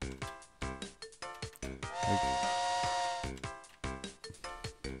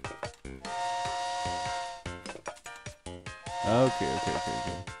 Okay.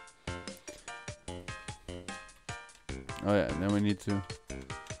 Oh yeah, then we need to...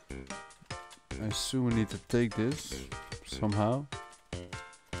 I assume we need to take this somehow.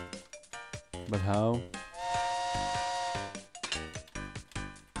 But how?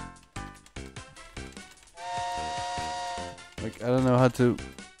 Like, I don't know how to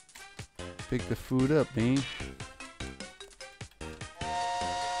pick the food up, man.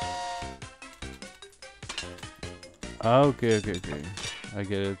 Okay. I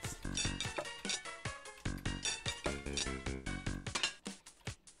get it.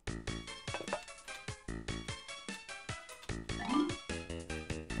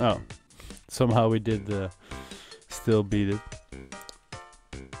 Oh. Somehow we did still beat it.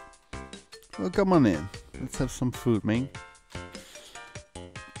 Well, come on in. Let's have some food, man.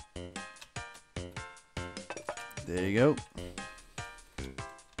 There you go.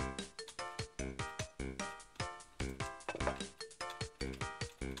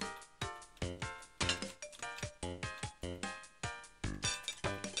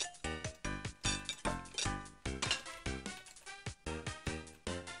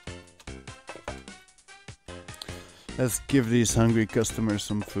 Let's give these hungry customers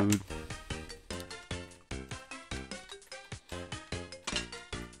some food.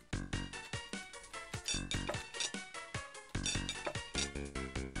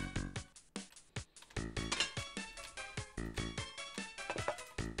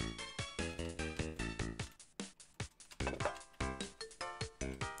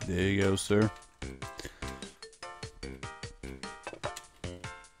 There you go, sir.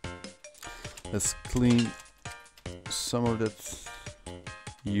 Let's clean some of that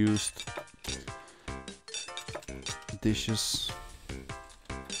used dishes.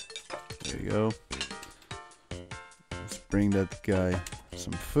 There you go. Let's bring that guy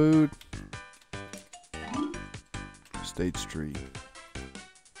some food. Stage 3.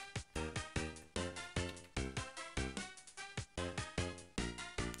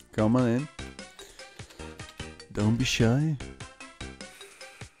 Come on in. Don't be shy.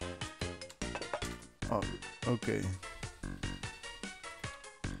 Oh, okay.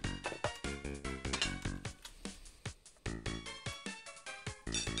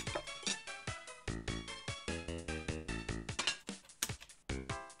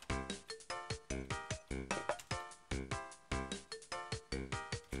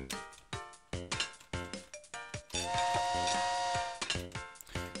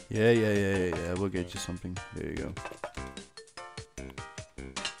 Yeah. We'll get you something. There you go.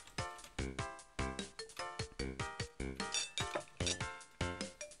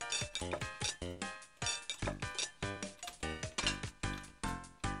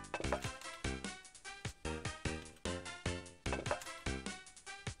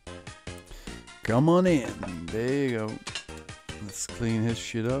 Come on in. There you go. Let's clean his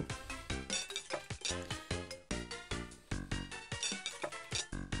shit up.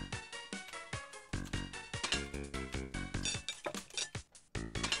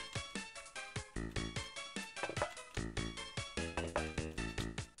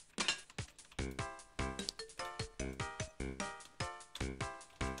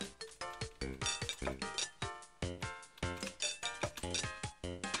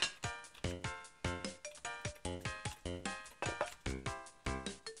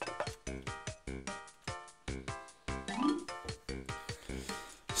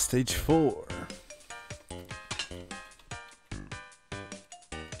 Stage 4.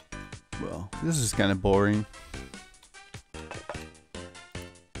 Well, this is kind of boring.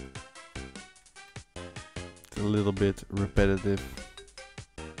 It's a little bit repetitive.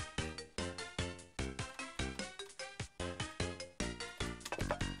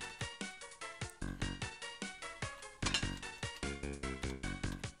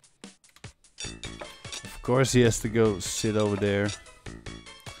 Of course, he has to go sit over there.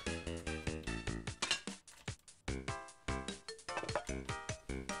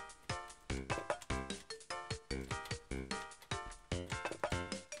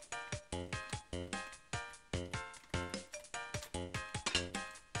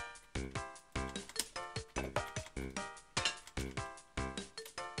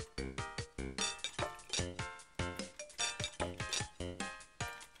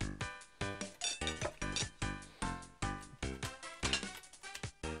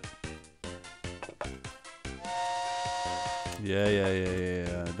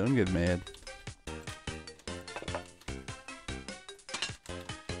 Yeah. Don't get mad.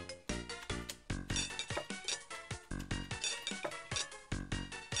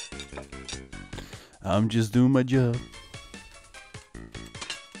 I'm just doing my job.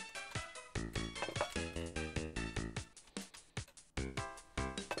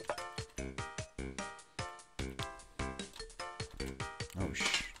 Oh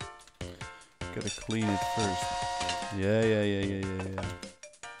shh. Gotta clean it first. Yeah.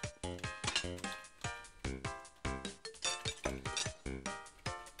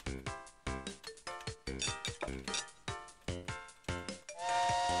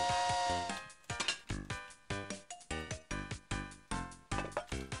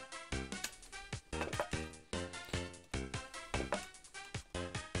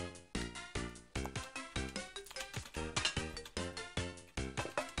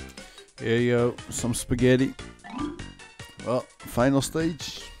 Here you go, some spaghetti. Well, final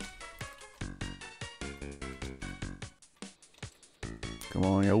stage. Come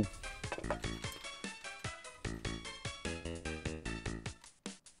on, yo.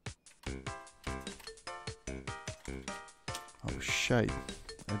 Oh, shite.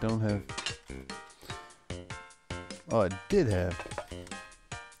 I don't have... Oh, I did have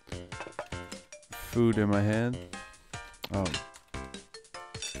food in my hand. Oh.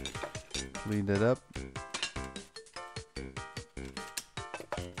 Clean that up.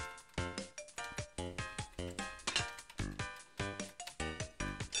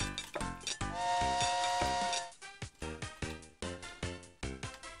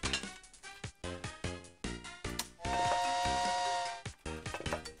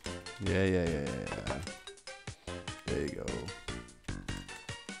 Yeah. There you go.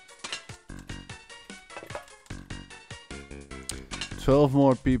 $12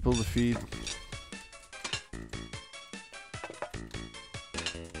 more people to feed.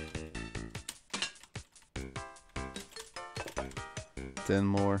 $10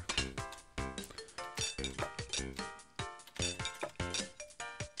 more.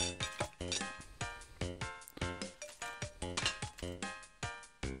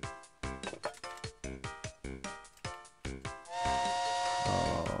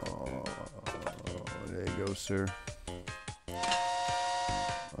 There you go, sir.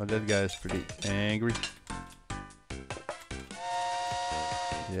 Oh, that guy's pretty angry.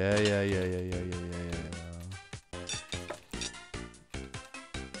 Yeah.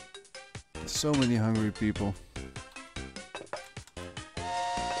 So many hungry people.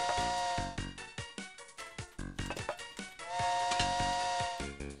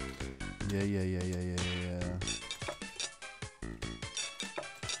 Yeah.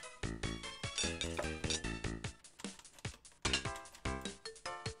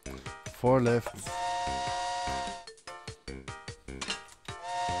 4 left.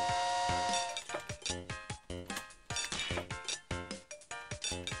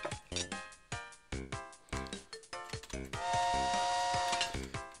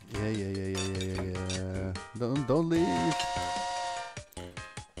 Yeah. Don't leave.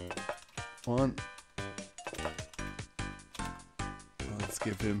 One. Let's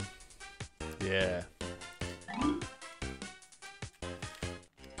give him. Yeah.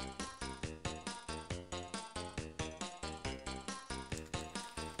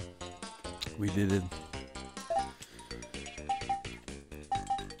 We did it.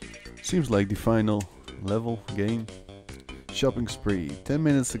 Seems like the final level game. Shopping spree. 10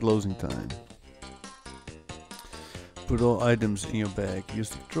 minutes to closing time. Put all items in your bag. Use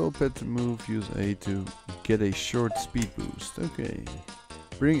the control pad to move. Use A to get a short speed boost. Okay.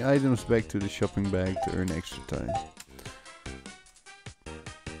 Bring items back to the shopping bag to earn extra time.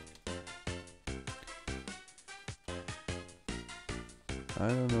 I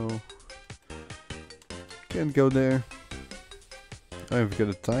don't know. Can't go there. I've got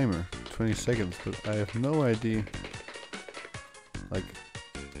a timer. 20 seconds, but I have no idea. Like,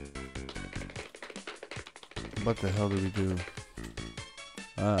 what the hell do we do?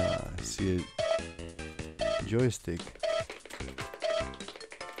 Ah, I see a joystick.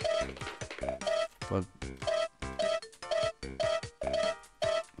 But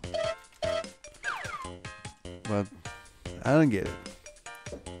I don't get it.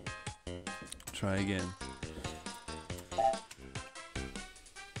 Try again.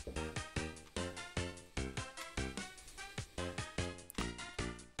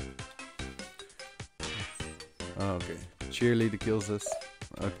 Oh, okay. Cheerleader kills us.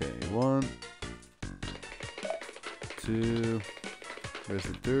 Okay, 1, 2. There's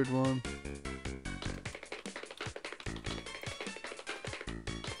the third one.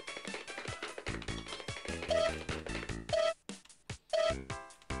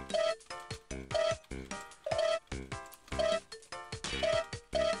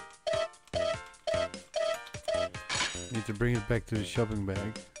 Need to bring it back to the shopping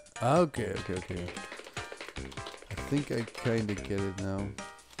bag. Okay. I think I kinda get it now.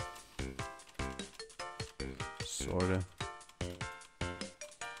 Sorta.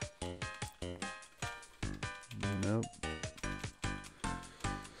 Nope.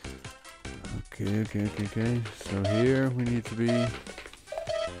 Okay. So here we need to be...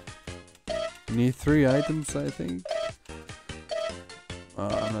 We need 3 items, I think.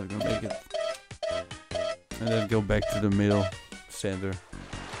 I'm not gonna make it. And then go back to the middle center.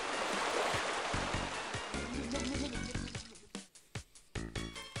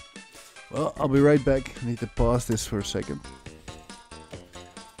 Well, I'll be right back. I need to pause this for a second.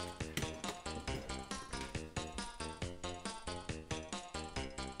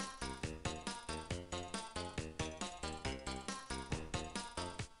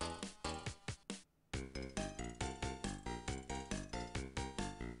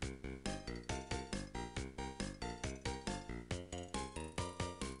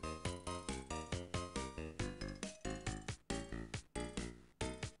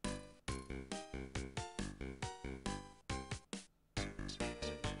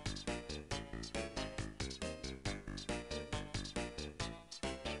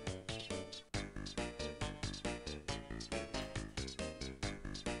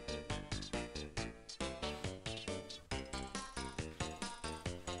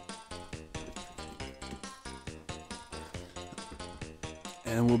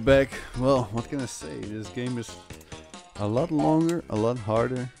 And we're back. Well, what can I say? This game is a lot longer, a lot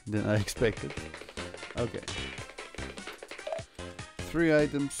harder than I expected. Okay. 3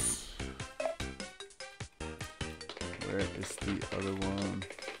 items. Where is the other one?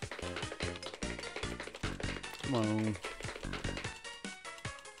 Come on.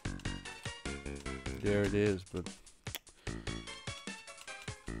 There it is, but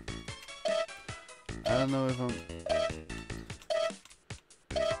I don't know if I'm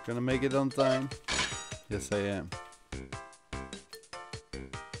gonna make it on time. Yes, I am.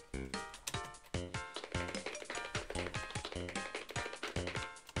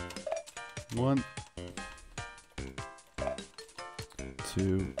 One,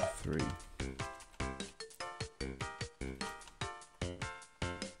 2, 3.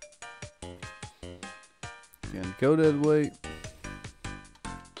 Can't go that way.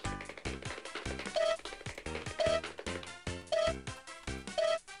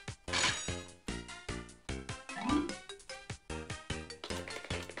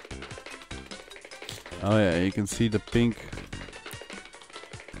 Oh yeah, you can see the pink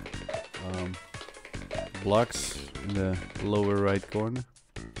blocks in the lower right corner.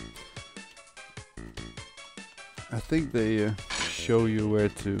 I think they show you where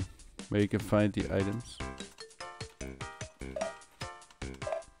you can find the items.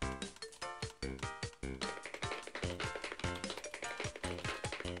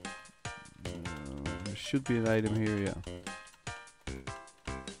 There should be an item here, yeah.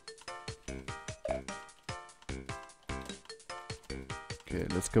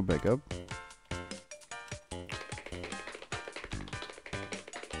 let's go back up.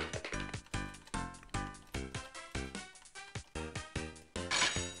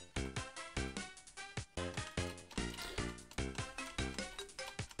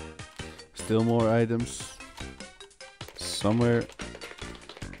 Still more items. Somewhere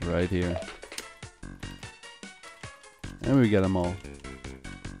right here. And we get them all.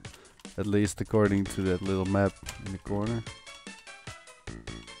 At least according to that little map in the corner.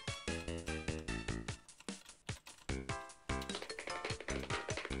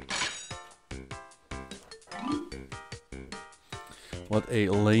 What a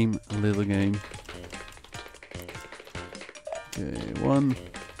lame little game. Okay, one.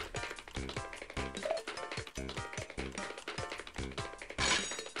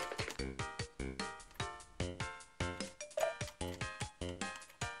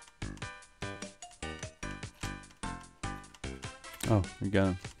 Oh, we got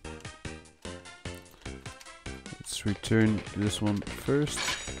him. Let's return this one first.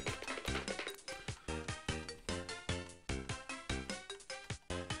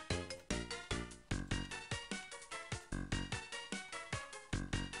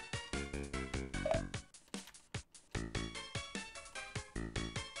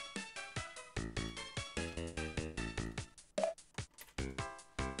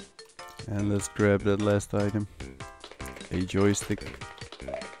 And let's grab that last item. A joystick.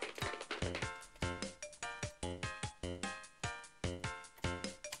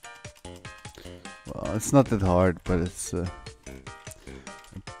 Well, it's not that hard, but it's a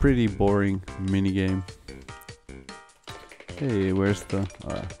pretty boring mini game. Hey, where's the...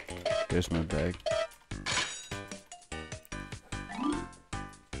 there's my bag.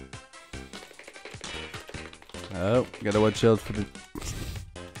 Oh, gotta watch out for the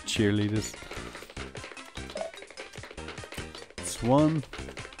cheerleaders. It's one.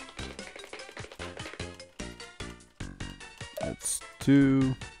 That's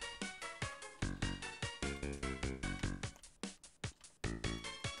two.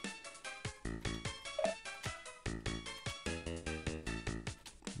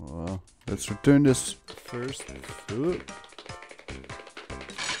 Well, let's return this first. Ooh.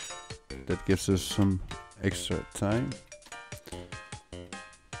 That gives us some extra time.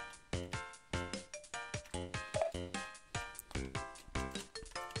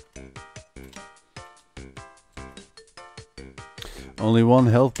 Only one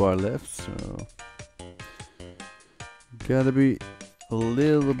health bar left, so gotta be a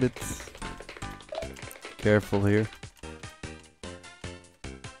little bit careful here.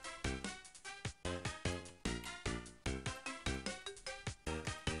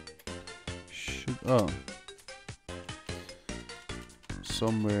 Oh,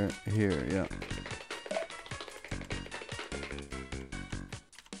 somewhere here, yeah.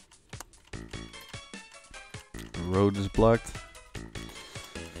 The road is blocked.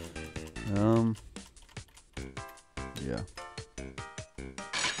 Yeah.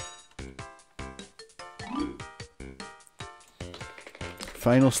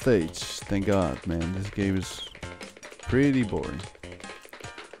 Final stage. Thank God, man. This game is pretty boring.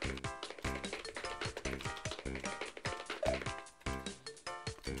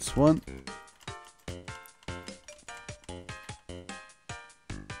 It's one.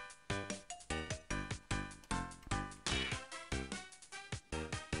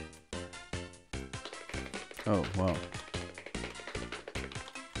 Oh, wow.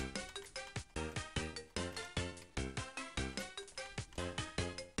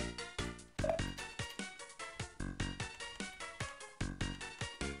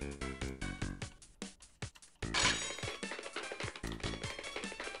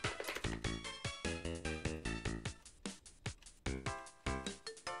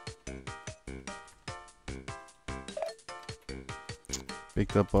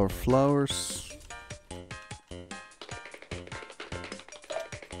 Picked up our flowers.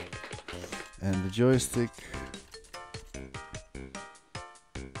 And the joystick.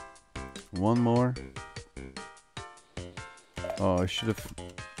 One more. Oh, I should have...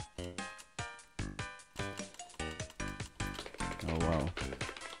 Oh, wow.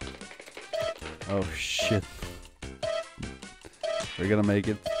 Oh, shit. We're gonna make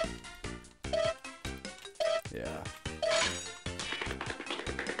it. Yeah.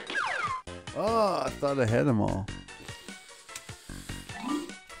 Oh, I thought I had them all.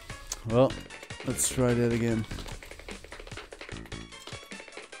 Well, let's try that again.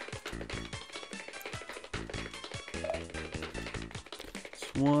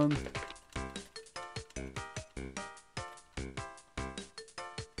 It's one.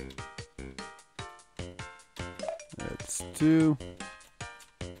 That's two.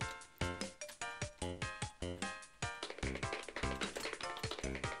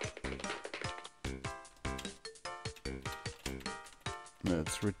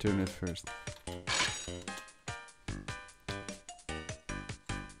 Let's return it first.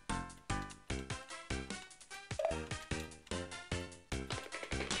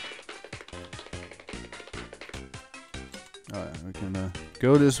 Alright, we can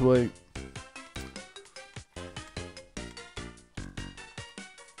go this way.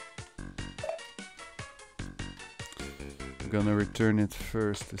 I'm gonna return it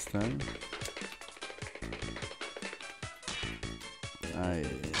first this time. Okay.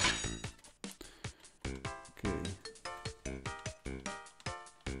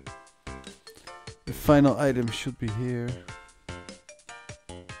 The final item should be here.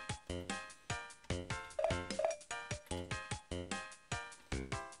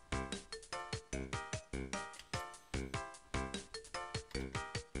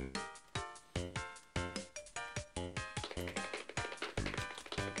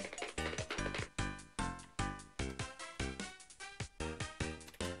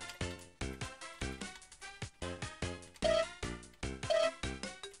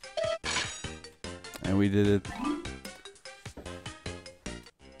 And we did it.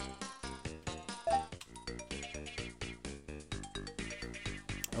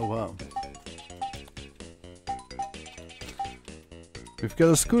 Oh wow. We've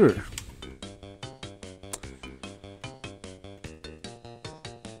got a scooter.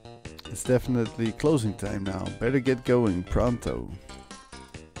 It's definitely closing time now. Better get going pronto.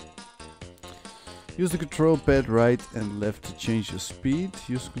 Use the control pad right and left to change your speed.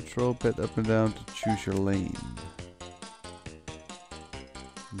 Use the control pad up and down to choose your lane.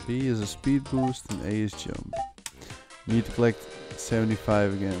 B is a speed boost and A is jump. We need to collect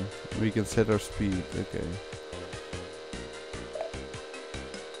 75 again. We can set our speed. Okay.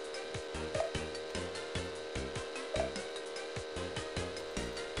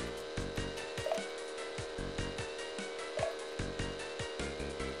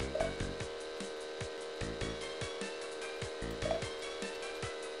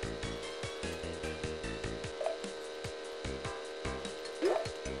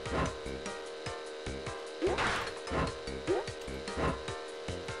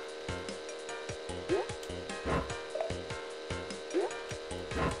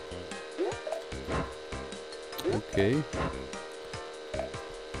 Okay.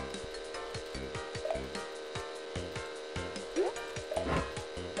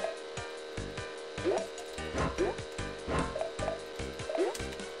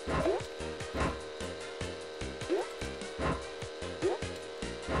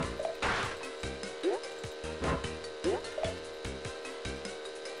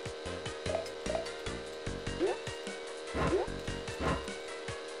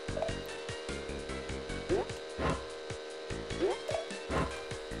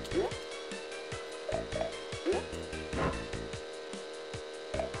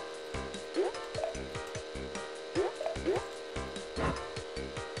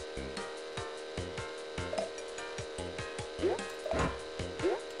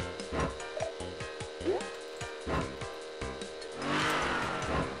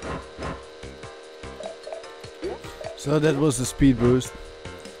 So that was the speed boost.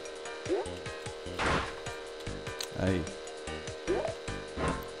 Aye.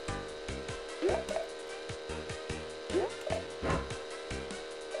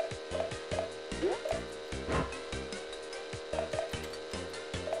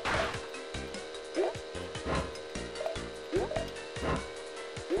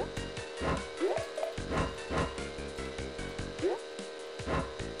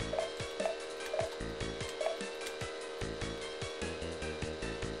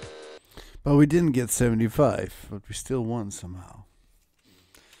 But we didn't get 75, but we still won somehow.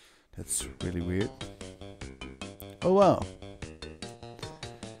 That's really weird. Oh wow.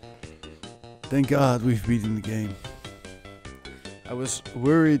 Thank God we've beaten the game. I was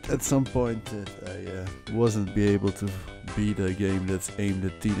worried at some point that I wasn't be able to beat a game that's aimed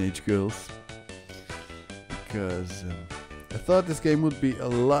at teenage girls. Because I thought this game would be a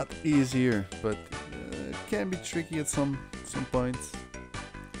lot easier, but it can be tricky at some points.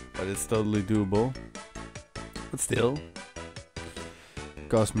 But it's totally doable. But still, it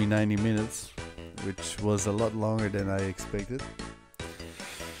cost me 90 minutes, which was a lot longer than I expected.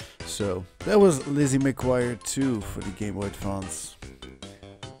 So that was Lizzie McGuire 2 for the Game Boy Advance.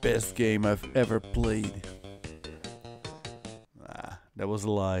 Best game I've ever played. That was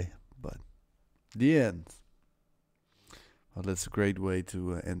a lie, but the end. Well, that's a great way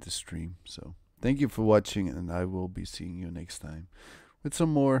to end the stream. So thank you for watching, and I will be seeing you next time with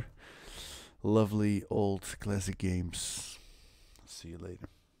some more lovely old classic games. See you later.